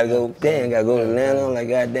day. We gotta go. Gotta go to Atlanta. I'm like,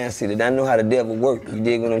 goddamn, see that I know how the devil work. You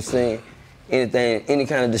dig what I'm saying? Anything, any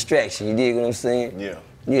kind of distraction. You dig what I'm saying? Yeah.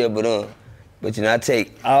 Yeah, but you know, I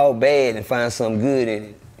take all bad and find something good in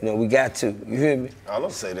it. You know, we got to. You hear me? I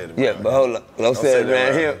don't say that. Yeah, but hold up. Don't say that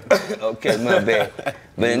around here. Okay, my bad.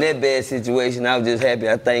 But in that bad situation, I was just happy.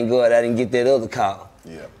 I thank God I didn't get that other call.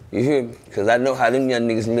 Yeah. You hear me? Because I know how them young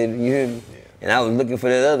niggas living. You hear me? Yeah. And I was looking for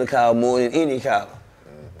that other call more than any call.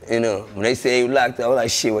 You know, when they say they were locked up, I was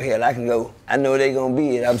like, shit, well, hell, I can go. I know where they gonna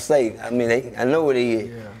be at. I'm safe. I mean, I know where they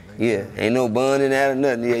is. Yeah. Ain't no bond in that or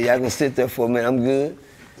nothing. Yeah, y'all gonna sit there for a minute. I'm good.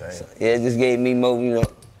 So, yeah, it just gave me more, you know,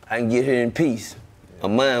 I can get here in peace. A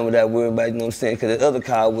mind without worrying about, you know what I'm saying? Because the other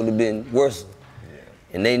car would have been worse.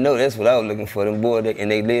 And they know that's what I was looking for, them boys, and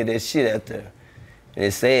they live that shit out there. And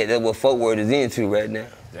it's sad, that's what Fort Worth is into right now.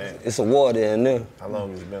 Damn. It's a war down there. How long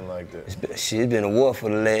has it been like that? It's been a war for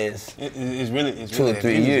the last It's really 2 or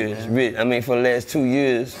 3 years. Really, I mean, for the last 2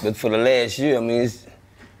 years, but for the last year, I mean, it's,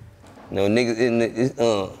 you know,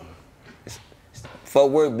 niggas,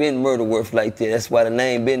 Fort Worth been murder worth like that. That's why the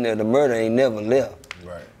name been there. The murder ain't never left.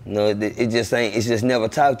 Right. No, it just ain't. It's just never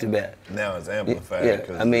talked about. Now it's amplified.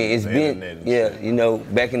 Yeah, I mean, it's been. Yeah, you know,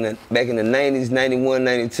 back in the 90s, 91,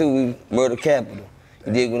 92, we murder capital.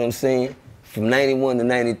 You dig what I'm saying? From 91 to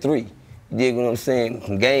 93. You dig what I'm saying?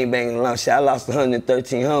 From gang banging along. Shit, I lost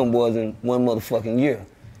 113 homeboys in one motherfucking year.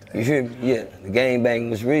 You hear me? Yeah, the gang banging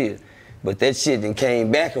was real, but that shit then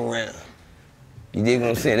came back around. You dig what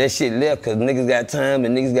I'm saying? That shit left because niggas got time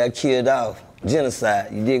and niggas got killed off.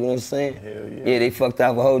 Genocide, you dig what I'm saying? Hell yeah. Yeah, they fucked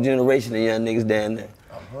off a whole generation of young niggas down there.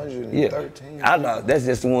 113? Yeah. I know, that's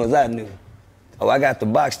just the ones I knew. Oh, I got the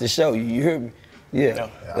box to show you, you hear me? Yeah,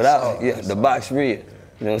 the box real. You know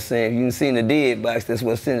what I'm saying? If you done seen the dead box, that's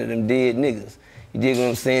what's in it, them dead niggas. You dig what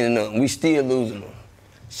I'm saying? And we still losing them.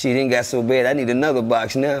 Shit ain't got so bad. I need another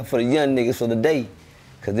box now for the young niggas for the day.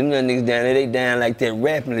 Cause them young niggas down there, they down like that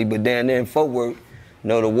rapidly, but down there in Fort Worth, you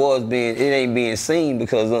know, the war's it ain't being seen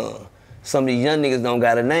because some of these young niggas don't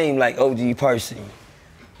got a name like OG Percy,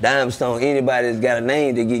 Dimestone, anybody that's got a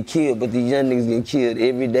name that get killed, but these young niggas get killed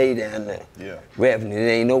every day down there. Yeah. Rapping it,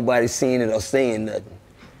 ain't nobody seeing it or saying nothing.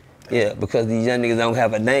 Yeah, because these young niggas don't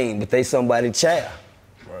have a name, but they somebody's child.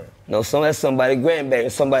 Right. No, that's somebody's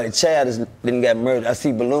grandbaby, somebody's child that's didn't got murdered. I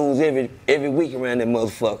see balloons every week around that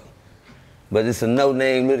motherfucker. But it's a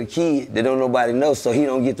no-name little kid that don't nobody know, so he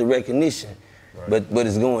don't get the recognition. Right. But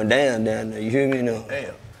it's going down there, you hear me? No.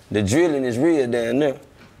 Damn. The drilling is real down there.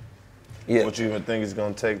 Yeah. What you even think it's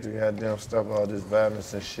gonna take to goddamn stop all this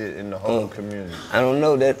violence and shit in the whole community? I don't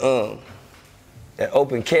know, that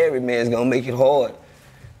open carry, man, is gonna make it hard.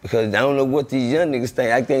 Because I don't know what these young niggas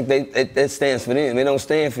think. I think that stands for them. It don't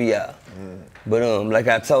stand for y'all. But like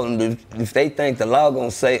I told them, if they think the law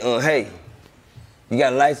gonna say, hey, you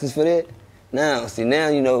got a license for that? Now,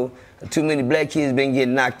 you know, too many black kids been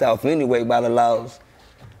getting knocked off anyway by the laws.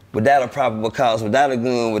 Without a probable cause, without a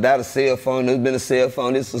gun, without a cell phone. There's been a cell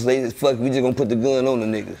phone. This was fuck, we just gonna put the gun on the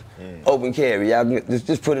niggas. Open carry, y'all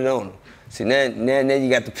just put it on them. See, now you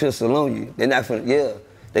got the pistol on you. They're not finna,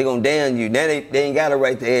 they gonna down you. Now they ain't got a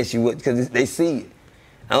right to ask you what, because they see it.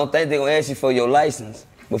 I don't think they gonna ask you for your license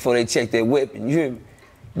before they check their weapon. You hear me?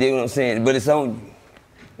 You know what I'm saying? But it's on you.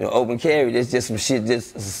 You know, open carry, that's just some shit,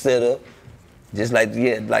 just a setup. Just like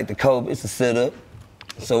the Cobra, it's a setup.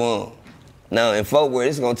 So now in Fort Worth,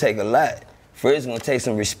 it's gonna take a lot. First, it's gonna take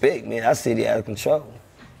some respect, man. I see it out of control.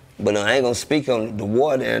 But I ain't gonna speak on the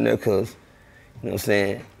war down there, cause, you know what I'm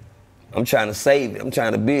saying? I'm trying to save it. I'm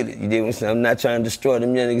trying to build it. You dig what I'm saying? I'm not trying to destroy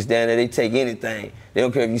them young niggas down there. They take anything. They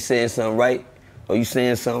don't care if you saying something right or you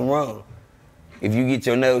saying something wrong. if you get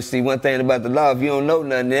your nose, see one thing about the law, if you don't know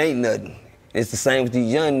nothing, it ain't nothing. It's the same with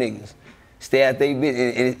these young niggas. Stay out they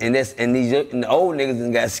business, and the old niggas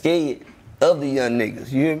done got scared of the young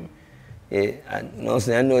niggas, you hear me? Yeah, you know what I'm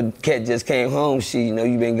saying? I know a cat just came home, shit, you know,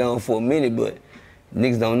 you been gone for a minute, but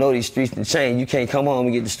niggas don't know these streets can change. You can't come home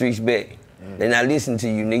and get the streets back. They not listening to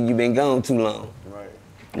you, nigga, you been gone too long. Right.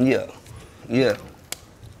 Yeah.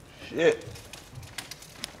 Shit.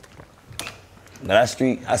 But I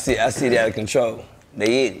see it out of control.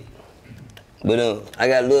 They hit it. But I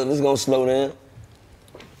got love, it's gonna slow down.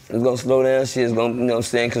 It's gonna slow down, shit's gonna, you know what I'm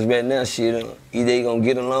saying? Cause right now, shit, either they gonna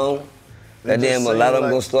get along, goddamn, a lot of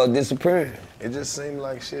them gonna start disappearing. It just seemed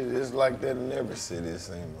like shit, it's like that in every city, it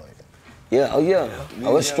seemed like. Yeah,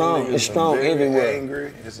 oh, it's strong everywhere.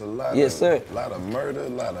 Angry. It's a lot a lot of murder, a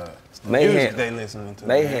lot of mayhem. They listening to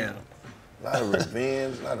mayhem. A lot of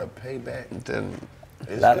revenge, a lot of payback.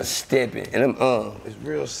 A lot of stepping. And it's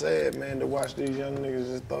real sad, man, to watch these young niggas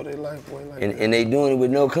just throw their life away like that. And they doing it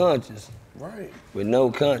with no conscience. Right. With no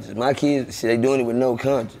conscience. My kids, they doing it with no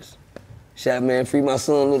conscience. Shout, man, free my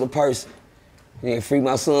son, little Percy. Yeah, free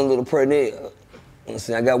my son, little Pernell.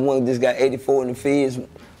 I got one that just got 84 in the fields.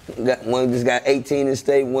 One just got 18 in the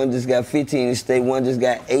state. One just got 15 in the state. One just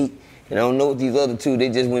got 8. And I don't know what these other two, they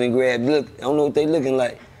just went and grabbed. Look, I don't know what they looking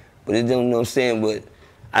like. But it don't know what I'm saying. But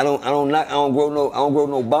I don't grow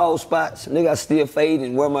no bald spots. Nigga, I still fade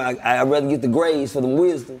and wear I'd rather get the grades for the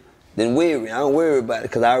wisdom than weary. I don't worry about it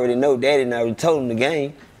because I already know daddy and I already told him the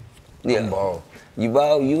game. Yeah. I'm bald. You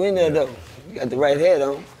bald? You in there though. You got the right hat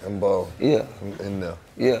on. I'm bald. Yeah. I'm in there.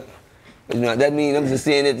 Yeah. But, you know, that means I'm just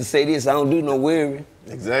saying that to say this. I don't do no wearing.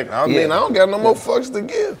 Exactly. I mean, I don't got no more fucks to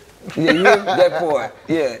give. Yeah, you hear me? That part.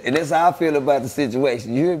 Yeah, and that's how I feel about the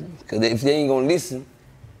situation. You hear me? Because if they ain't gonna listen,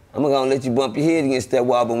 I'm gonna let you bump your head against that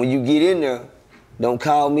wall. But when you get in there, don't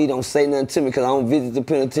call me, don't say nothing to me, because I don't visit the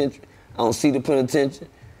penitentiary. I don't see the penitentiary.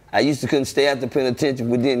 I used to couldn't stay at the penitentiary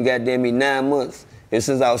within goddamn me 9 months. And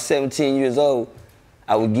since I was 17 years old,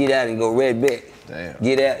 I would get out and go right back. Damn.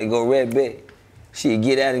 Get out and go right back. Shit,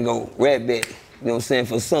 get out and go right back. You know what I'm saying?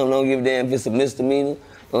 For some, don't give a damn if it's a misdemeanor,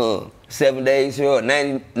 7 days here, or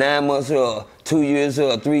 99 months here, or 2 years here,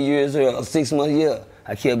 or 3 years here, or 6 months here.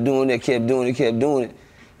 I kept doing it, kept doing it.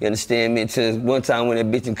 You understand me? Until one time when that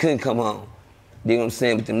bitch couldn't come home. You know what I'm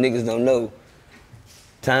saying? But them niggas don't know.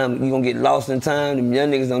 Time, you gonna get lost in time. Them young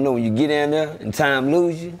niggas don't know when you get down there and time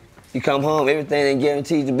lose you. You come home, everything ain't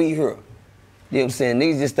guaranteed to be here. You know what I'm saying?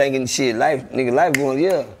 Niggas just thinking shit, life going,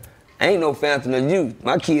 yeah. Ain't no Fountain of Youth.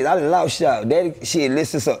 My kids, I done lost y'all. Daddy, shit,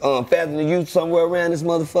 listen to Fountain of Youth somewhere around this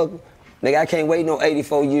motherfucker. Nigga, I can't wait no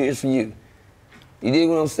 84 years for you. You dig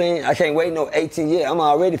what I'm saying? I can't wait no 18 years. I'm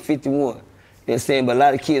already 51. You know what I'm saying? But a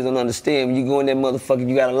lot of kids don't understand. When you go in that motherfucker,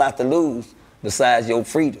 you got a lot to lose besides your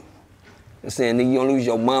freedom. You know what I'm saying? Nigga, you don't lose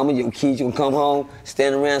your mama, your kids. You gonna come home,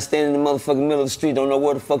 stand in the motherfucking middle of the street, don't know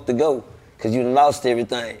where the fuck to go, because you done lost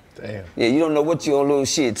everything. Damn. Yeah, you don't know what you gonna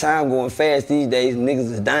lose. Shit, time going fast these days,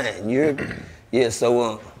 niggas is dying, you heard me? Yeah,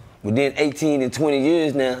 so within 18 and 20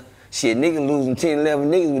 years now, shit, niggas losing 10,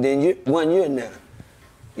 11 niggas within 1 year now.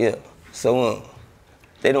 Yeah, so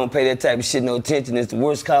they don't pay that type of shit no attention. It's the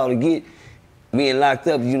worst call to get. Being locked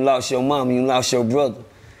up, you lost your mama, you lost your brother,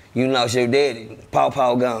 you lost your daddy,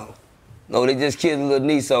 Paw gone. No, they just killed a little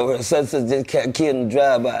niece over her. Such just killed in the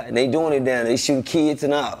drive-by. And they doing it down there. They shooting kids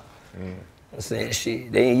and all. I'm saying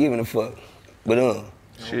shit. They ain't giving a fuck. But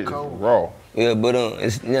shit is raw. Yeah, but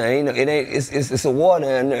it's a war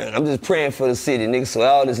down there. I'm just praying for the city, nigga. So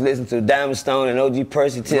all this listen to Diamond Stone and OG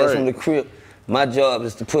Percy Tales from the Crib. My job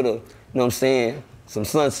is to put you know what I'm saying, some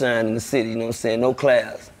sunshine in the city, you know what I'm saying? No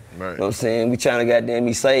clouds. Right. You know what I'm saying? We trying to goddamn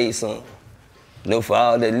me save something. You know, for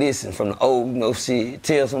all that listen, from the old, you know, shit,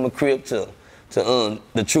 Tales from the Crib to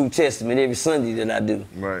the True Testament every Sunday that I do.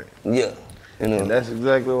 Right. Yeah. You know. And that's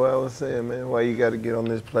exactly what I was saying, man. Why you got to get on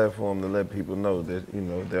this platform to let people know that, you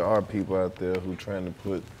know, there are people out there who trying to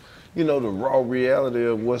put, you know, the raw reality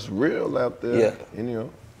of what's real out there. Yeah. And, you know,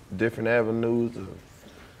 different avenues of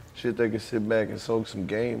shit they can sit back and soak some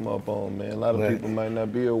game up on, man. A lot of people might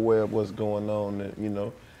not be aware of what's going on, you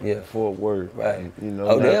know. Yeah. Fort Worth. Right. You know.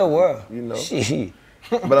 Oh, they aware. You know. Shit.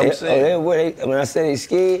 But I'm saying. They aware. When I say they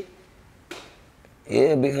scared,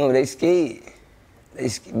 yeah, big homie, they scared.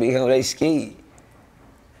 Big homie, they scared.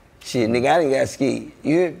 Shit, nigga, I done got scared.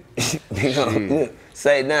 You hear me? Big homie, look,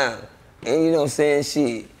 say it now. And you know what I'm saying?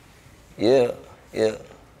 Shit. Yeah.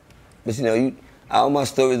 But you know, all my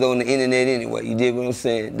stories on the internet anyway. You dig what I'm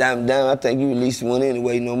saying? Down, I think you released one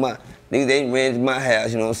anyway, you know, my niggas, they ran to my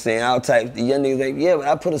house, you know what I'm saying? All types. The young niggas like, yeah, but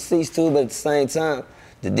I put a cease to it, but at the same time,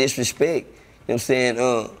 the disrespect. You know what I'm saying?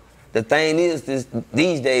 The thing is,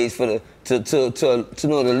 these days, to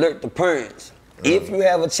alert the parents. If you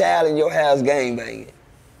have a child in your house gang banging, you know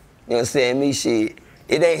what I'm saying, me shit,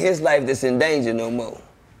 it ain't his life that's in danger no more.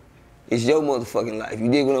 It's your motherfucking life. You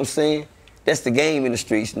dig what I'm saying? That's the game in the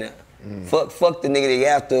streets now. Fuck the nigga they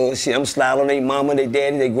after. Shit, I'm sliding on their mama, their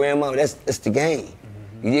daddy, their grandma. That's the game.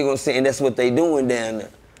 You dig what I'm saying? That's what they doing down there.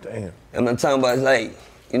 Damn. And I'm talking about like,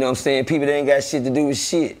 you know what I'm saying? People that ain't got shit to do with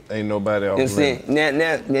shit. Ain't nobody off You know what I'm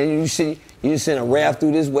saying? Now you see, you send a rap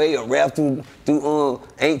through this way, or rap through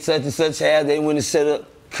ain't such and such house. They went to set up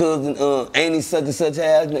cousin ain't such and such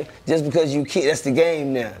house. Just because you can't, that's the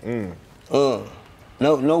game now.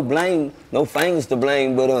 No blame, no fingers to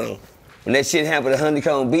blame, but when that shit happened to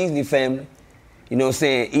Honeycomb Beasley family, you know what I'm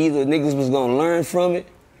saying? Either niggas was gonna learn from it,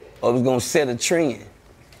 or was gonna set a trend.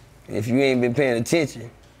 And if you ain't been paying attention,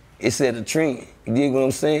 it set a trend. You dig what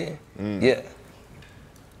I'm saying? Yeah. You know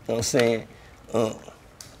what I'm saying?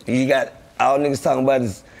 You got all niggas talking about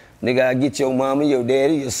is, nigga, I get your mama, your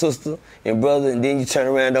daddy, your sister, and brother, and then you turn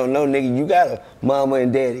around and don't know, nigga, you got a mama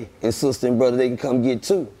and daddy and sister and brother they can come get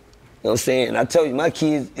too. You know what I'm saying? And I told you, my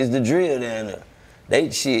kids is the drill down there. They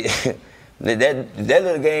shit, that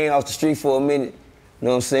little gang off the street for a minute, you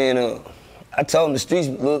know what I'm saying? I told them the streets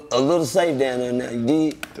a little safe down there now, you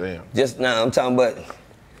dig? Damn. Just now, I'm talking about,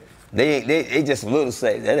 they just a little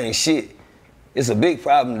safe, that ain't shit. It's a big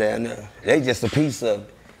problem down there. They just a piece of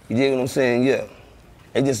it. You dig what I'm saying? Yeah.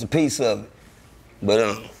 They just a piece of it.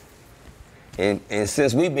 But and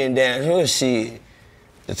since we been down here, shit,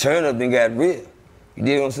 the turn up done got real. You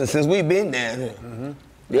dig what I'm saying? Since we been down here.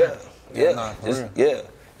 Yeah.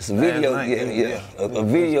 It's a video, a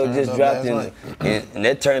video just dropped in, and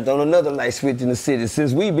that turned on another light switch in the city.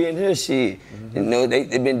 Since we been here, shit, you know, they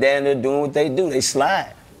been down there doing what they do. They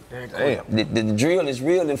slide. Damn. The drill is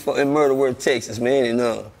real in Murder Word, Texas, man,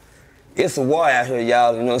 and it's a war out here,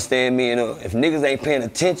 y'all, you know what I'm saying, me, if niggas ain't paying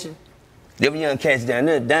attention, them young cats down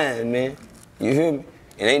there dying, man, you hear me?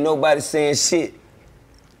 And ain't nobody saying shit.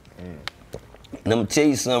 And I'm gonna tell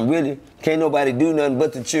you something, really, can't nobody do nothing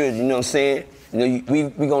but the children, you know what I'm saying? You know,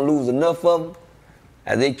 we gonna lose enough of them,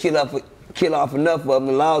 as they kill off enough of them,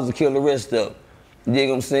 the laws will kill the rest of them. You dig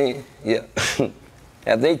what I'm saying? Yeah.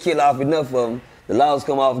 If they kill off enough of them, the laws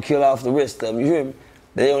come off and kill off the rest of them, you hear me?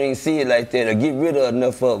 They don't even see it like that, or get rid of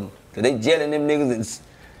enough of them. Cause they jailing them niggas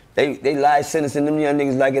and they life sentencing them young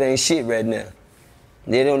niggas like it ain't shit right now.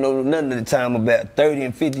 They don't know nothing at the time about 30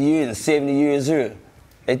 and 50 years and 70 years here.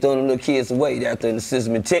 They throwing them little kids away out there in the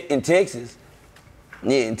system in Texas.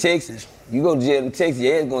 Yeah, in Texas. You go to jail in Texas,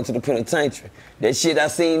 your ass going to the penitentiary. That shit I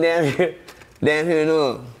seen down here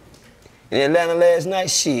in Atlanta last night,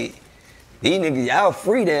 shit. These niggas, y'all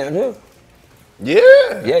free down here.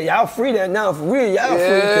 Yeah. Yeah, y'all free down now, for real, y'all free.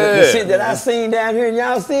 The shit that I seen down here in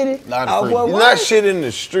y'all city, You're not shit in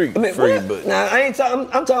the street, free, but. Nah, I ain't talking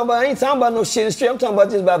about no shit in the street. I'm talking about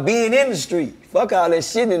just about being in the street. Fuck all that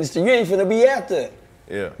shit in the street. You ain't finna be out there.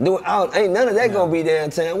 Yeah. Ain't none of that gonna be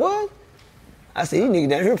downtown. What? I said, these niggas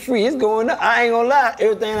down here free, it's going up. I ain't gonna lie,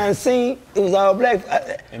 everything I seen, it was all black.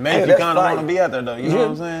 It makes you kind of want to be out there though, you know what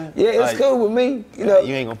I'm saying? Yeah, it's like, cool with me, you know.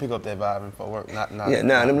 You ain't gonna pick up that vibe before work, them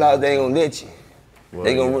laws, they ain't gonna let you. Well,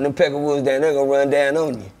 they gonna run them Peckerwoods down, they gonna run down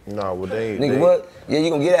on you. Nah, well they Nigga, what? Yeah, you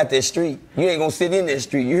gonna get out that street. You ain't gonna sit in that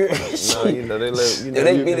street, you hear me? Nah, you know, they let, you know.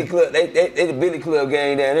 They Billy Club, they the Billy Club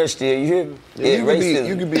gang down there still, you hear me? Yeah,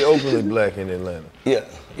 you can be openly black in Atlanta. Yeah.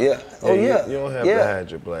 Oh yeah. You don't have to hide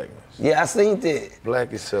your blackness. Yeah, I seen that.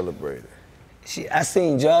 Black is celebrated. Shit, I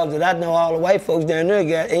seen jobs that I know all the white folks down there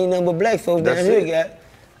got, ain't nothing but black folks down here got.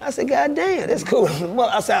 I said, God damn, that's cool.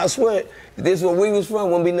 I said, I swear, if this is where we was from,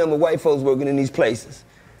 wouldn't be nothing but white folks working in these places.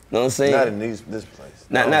 You know what I'm saying? Not in this place.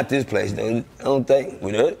 Not this place, though. I don't think.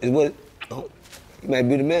 You might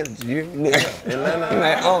be the manager. You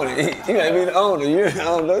might own it. You might be the owner. I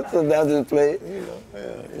don't know. Sometimes this place.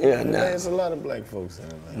 Yeah, nah. There's a lot of black folks in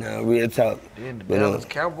Atlanta. Nah, real talk. Yeah, the Dallas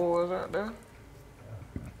Cowboys out there.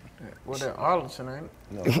 Well, they're Arlington, ain't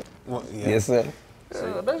it? No. Yes, sir.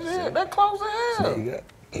 Yeah, that's it. That close as hell. There you go.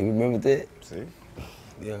 You remember that? See?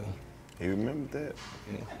 Yeah. You remember that?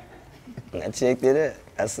 Yeah. I checked it out.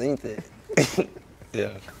 I seen that.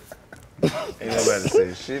 Yeah. Ain't nobody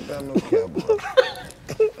say shit about no Cowboys.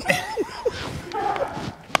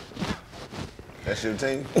 That's your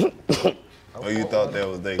team? Or you thought that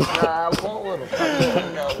was they? Nah, I fought with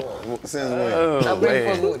them. Since when? I've been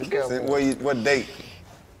fucking with the Cowboys. What date?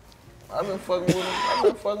 I've been fucking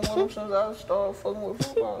with them since I started fucking with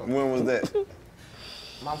football. When was that?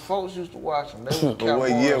 My folks used to watch them. They was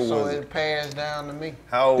Cowboys, what year was so it? it passed down to me.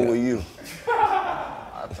 How old were you?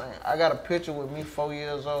 I think I got a picture with me 4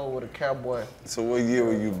 years old with a cowboy. So what year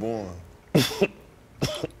were you born?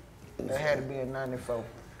 That had to be in '94.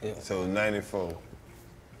 Yeah. So 94.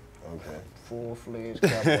 Okay. full-fledged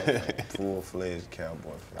cowboy fan. Full-fledged cowboy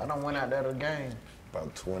fan. I done went out there to the game.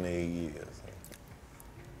 About 28 years.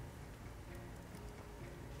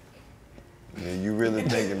 Yeah, you really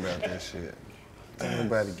thinking about that shit. Ain't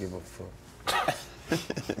nobody give a fuck.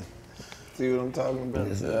 See what I'm talking about?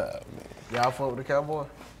 Yes, sir. Y'all fuck with the Cowboy?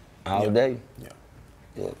 All day. Yeah.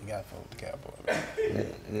 Yeah. You gotta fuck with the Cowboy, man.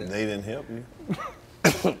 Yeah. They didn't help you.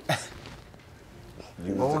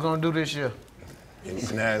 What we gonna do this year?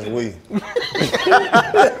 Nice we.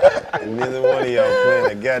 Neither one of y'all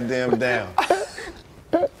playing a goddamn down.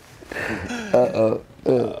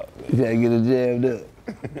 You gotta get it jammed up.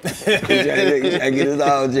 you gotta get us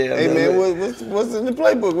all jammed up. Hey man, what's in the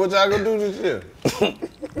playbook? What y'all gonna do this year?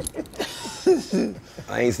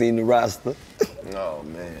 I ain't seen the roster. No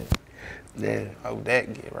man. Yeah. Oh,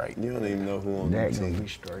 that get right. You don't even know who on the That gonna team. be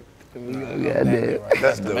straight. We got that.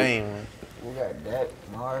 That's The dope. main one. We got that,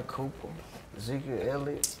 Mari Cooper, Ezekiel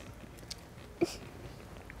Elliott,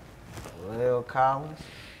 Lil Collins,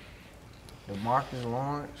 DeMarcus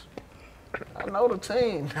Lawrence. I know the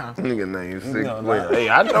team now. Nigga name six. No, Well, hey,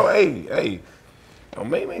 I know. Hey. Don't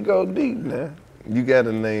make me go deep now. You got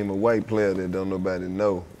to name a white player that don't nobody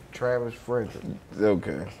know. Travis Frederick.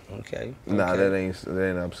 Okay. Okay. Nah, that ain't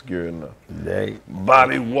obscure enough. They.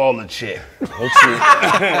 Bobby Wallachek.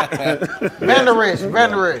 Van Der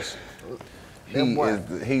Esch.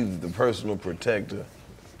 He's the personal protector.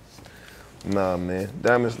 Nah, man.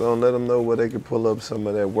 Diamond Stone, let them know where they can pull up some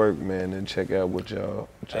of that work, man, and check out what y'all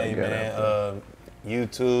Hey got man, out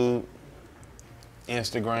YouTube,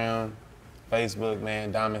 Instagram, Facebook,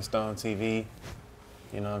 man, Diamond Stone TV.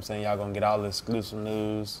 You know what I'm saying? Y'all gonna get all the exclusive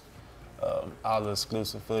news, all the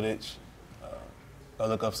exclusive footage. Go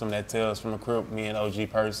look up some of that Tales from the Crypt, me and OG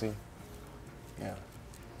Percy. Yeah.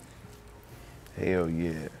 Hell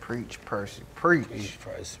yeah. Preach, Percy. Preach.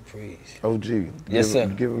 Preach. OG. Yes, sir.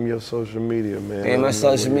 Give them your social media, man. Man, my Let 'em know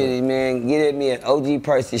social where media, man, get at me at OG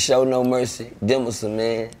Percy, Show No Mercy, Demerson,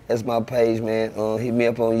 man. That's my page, man. Hit me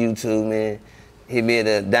up on YouTube, man. Hit me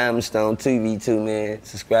at Diamond Stone TV too, man.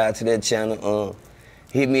 Subscribe to that channel.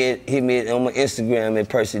 Hit me on my Instagram at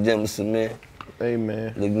Percy Demerson, man. Hey,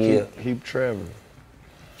 man. Look me up. Keep traveling.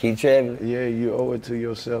 Keep traveling. Yeah, you owe it to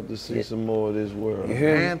yourself to see some more of this world. You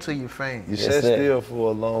hear me? And to your fans. You Yes, sat sir. still for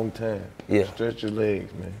a long time. Yeah. Stretch your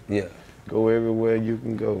legs, man. Yeah. Go everywhere you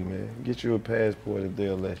can go, man. Get you a passport if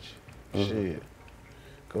they'll let you. Shit.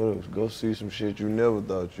 Go see some shit you never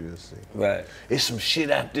thought you'd see. Right. There's some shit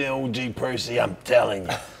out there, OG Percy, I'm telling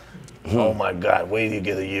you. Oh my God, wait till you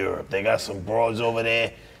get to Europe. They got some broads over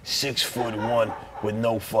there, 6'1" with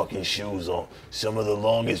no fucking shoes on. Some of the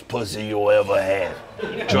longest pussy you'll ever have.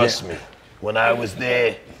 Trust me. When I was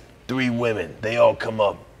there, 3 women, they all come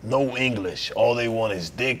up. No English. All they want is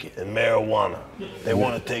dick and marijuana. They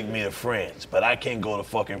want to take me to France, but I can't go to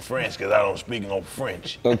fucking France because I don't speak no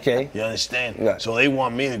French. Okay. You understand? Right. So they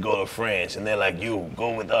want me to go to France, and they're like, "You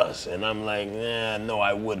go with us," and I'm like, "Nah, no,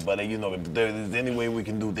 I would, but you know, if there's any way we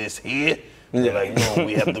can do this here." They're like, "No,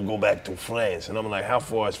 we have to go back to France," and I'm like, "How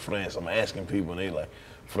far is France?" I'm asking people, and they're like,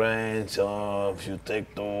 "France, if you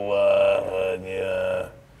take to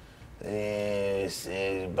it's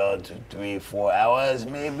about 3-4 hours,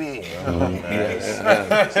 maybe."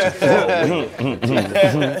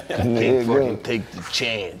 Can't fucking take the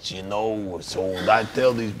chance, you know. So I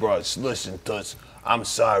tell these broads, listen, Toots, I'm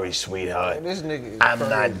sorry, sweetheart. This nigga is I'm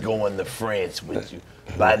crazy. not going to France with you.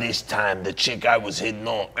 By this time, the chick I was hitting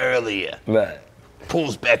on earlier Right.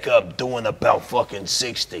 pulls back up doing about fucking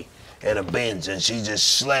 60 in a Benz, and she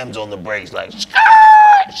just slams on the brakes like,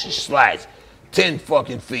 she slides 10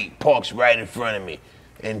 fucking feet, parks right in front of me,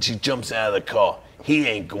 and she jumps out of the car. He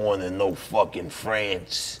ain't going to no fucking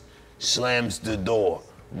France. Slams the door,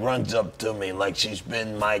 runs up to me like she's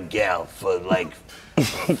been my gal for like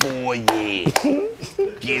 4 years.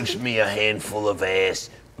 Gives me a handful of ass,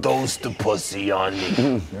 throws the pussy on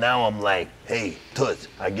me. Now I'm like, hey, Toots,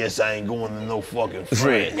 I guess I ain't going to no fucking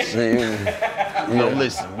France. No,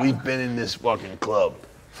 listen, we've been in this fucking club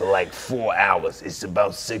for like 4 hours. It's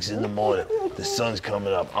about 6 in the morning. The sun's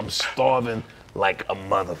coming up. I'm starving like a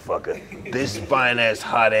motherfucker. This fine ass,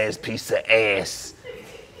 hot ass piece of ass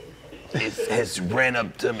has ran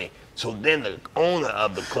up to me. So then the owner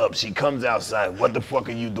of the club, she comes outside. "What the fuck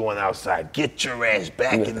are you doing outside? Get your ass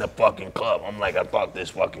back in the fucking club." I'm like, I thought this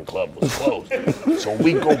fucking club was closed. So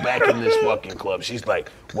we go back in this fucking club. She's like,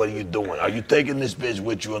 "What are you doing? Are you taking this bitch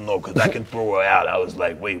with you or no? Because I can throw her out." I was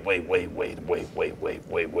like, wait.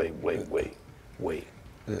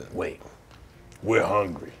 We're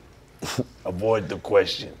hungry. Avoid the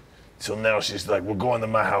question. So now she's like, "We're going to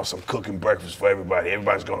my house. I'm cooking breakfast for everybody.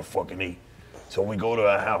 Everybody's gonna fucking eat." So we go to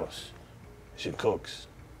her house. She cooks.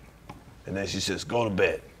 And then she says, go to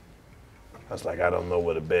bed. I was like, I don't know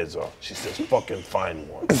where the beds are. She says, fucking find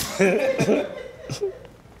one.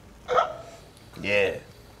 Yeah.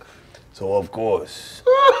 So of course.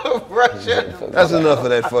 That's enough of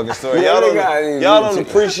that fucking story. Y'all don't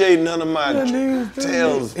appreciate none of my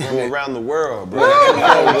tales from around the world, bro.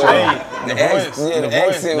 The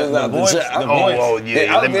accent was out the job. Oh,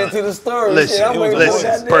 yeah. I've been to the story.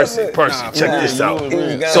 Listen, Percy, check this out.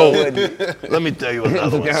 So, let me tell you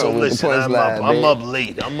another one. So listen, I'm up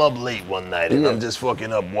late. I'm up late one night, and I'm just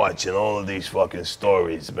fucking up watching all of these fucking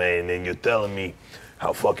stories, man. And you're telling me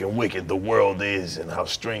how fucking wicked the world is and how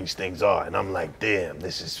strange things are. And I'm like, damn,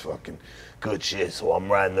 this is fucking good shit. So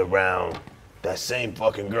I'm riding around. That same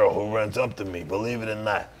fucking girl who runs up to me, believe it or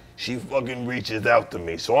not, she fucking reaches out to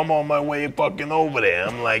me. So I'm on my way fucking over there.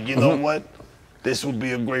 I'm like, you know what? This would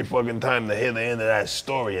be a great fucking time to hear the end of that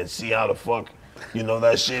story and see how the fuck, you know,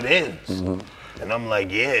 that shit ends. And I'm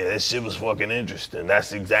like, yeah, that shit was fucking interesting.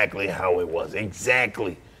 That's exactly how it was.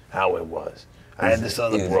 Exactly how it was. I had this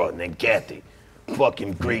other broad named Kathy.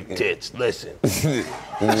 Fucking great tits. Listen. She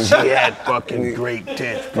had fucking great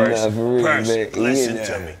tits. Percy, listen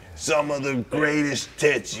to me. Some of the greatest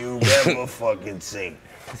tits you've ever fucking seen.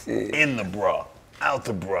 In the bra, out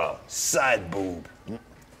the bra, side boob.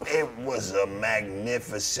 It was a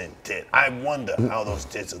magnificent tit. I wonder how those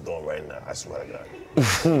tits are doing right now. I swear to God.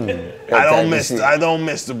 I don't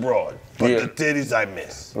miss the broad, but the titties I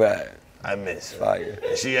miss. Right. I miss her. Fire.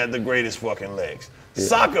 She had the greatest fucking legs.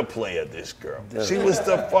 Soccer player, this girl. She was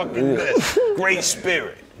the fucking best. Great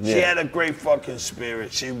spirit. She had a great fucking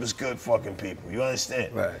spirit. She was good fucking people. You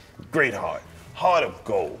understand? Right. Great heart. Heart of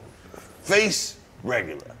gold. Face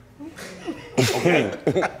regular. Okay?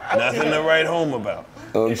 Nothing to write home about.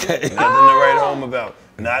 Okay. Nothing to write home about.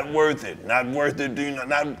 Not worth it. Not worth it. Do you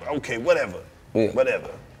not? Okay, whatever. Yeah.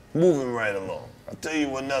 Whatever. Moving right along. I'll tell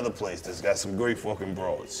you another place that's got some great fucking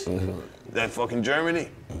broads. That fucking Germany.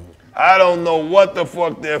 I don't know what the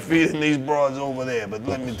fuck they're feeding these broads over there, but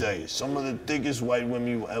let me tell you, some of the thickest white women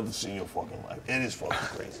you will ever see in your fucking life. It is fucking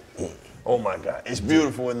crazy. Oh my God, it's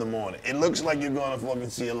beautiful in the morning. It looks like you're gonna fucking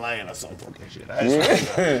see a lion or some fucking shit. I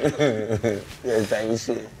swear. Yeah, type of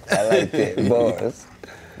shit. I like that. Bars.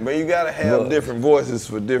 But you gotta have different voices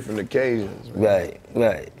for different occasions, man.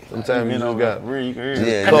 Right. Sometimes you just got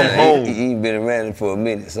come home. You been around it for a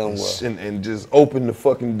minute somewhere. And just open the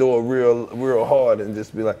fucking door real hard and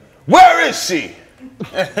just be like, where is she?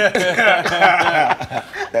 That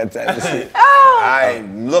type of shit.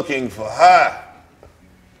 I'm looking for her.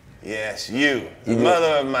 Yes, you, the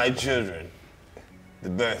mother of my children,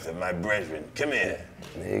 the birth of my brethren. Come here.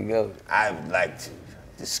 There you go. I would like to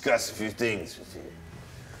discuss a few things with you.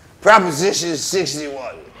 Proposition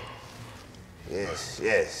 61.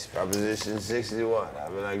 Yes, Proposition 61. I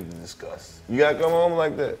would like to discuss. You gotta come home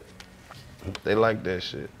like that. They like that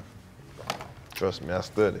shit. Trust me, I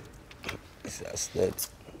studied. I studied.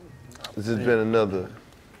 This has been another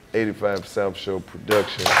 85 South Show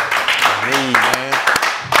production. Man.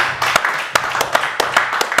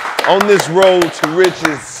 On this road to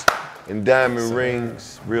riches and diamond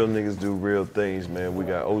rings, real niggas do real things, man. We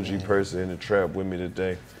got OG Percy in the trap with me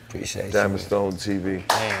today. Appreciate you. Diamond Stone TV.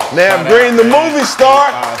 Navv Greene, the movie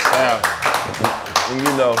star. And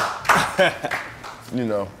you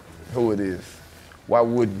know who it is. Why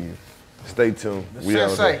wouldn't you? Stay tuned. We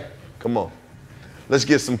out here. Come on. Let's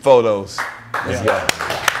get some photos. Let's go.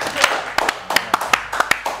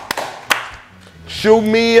 Shoot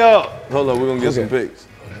me up. Hold on, we're gonna get some pics.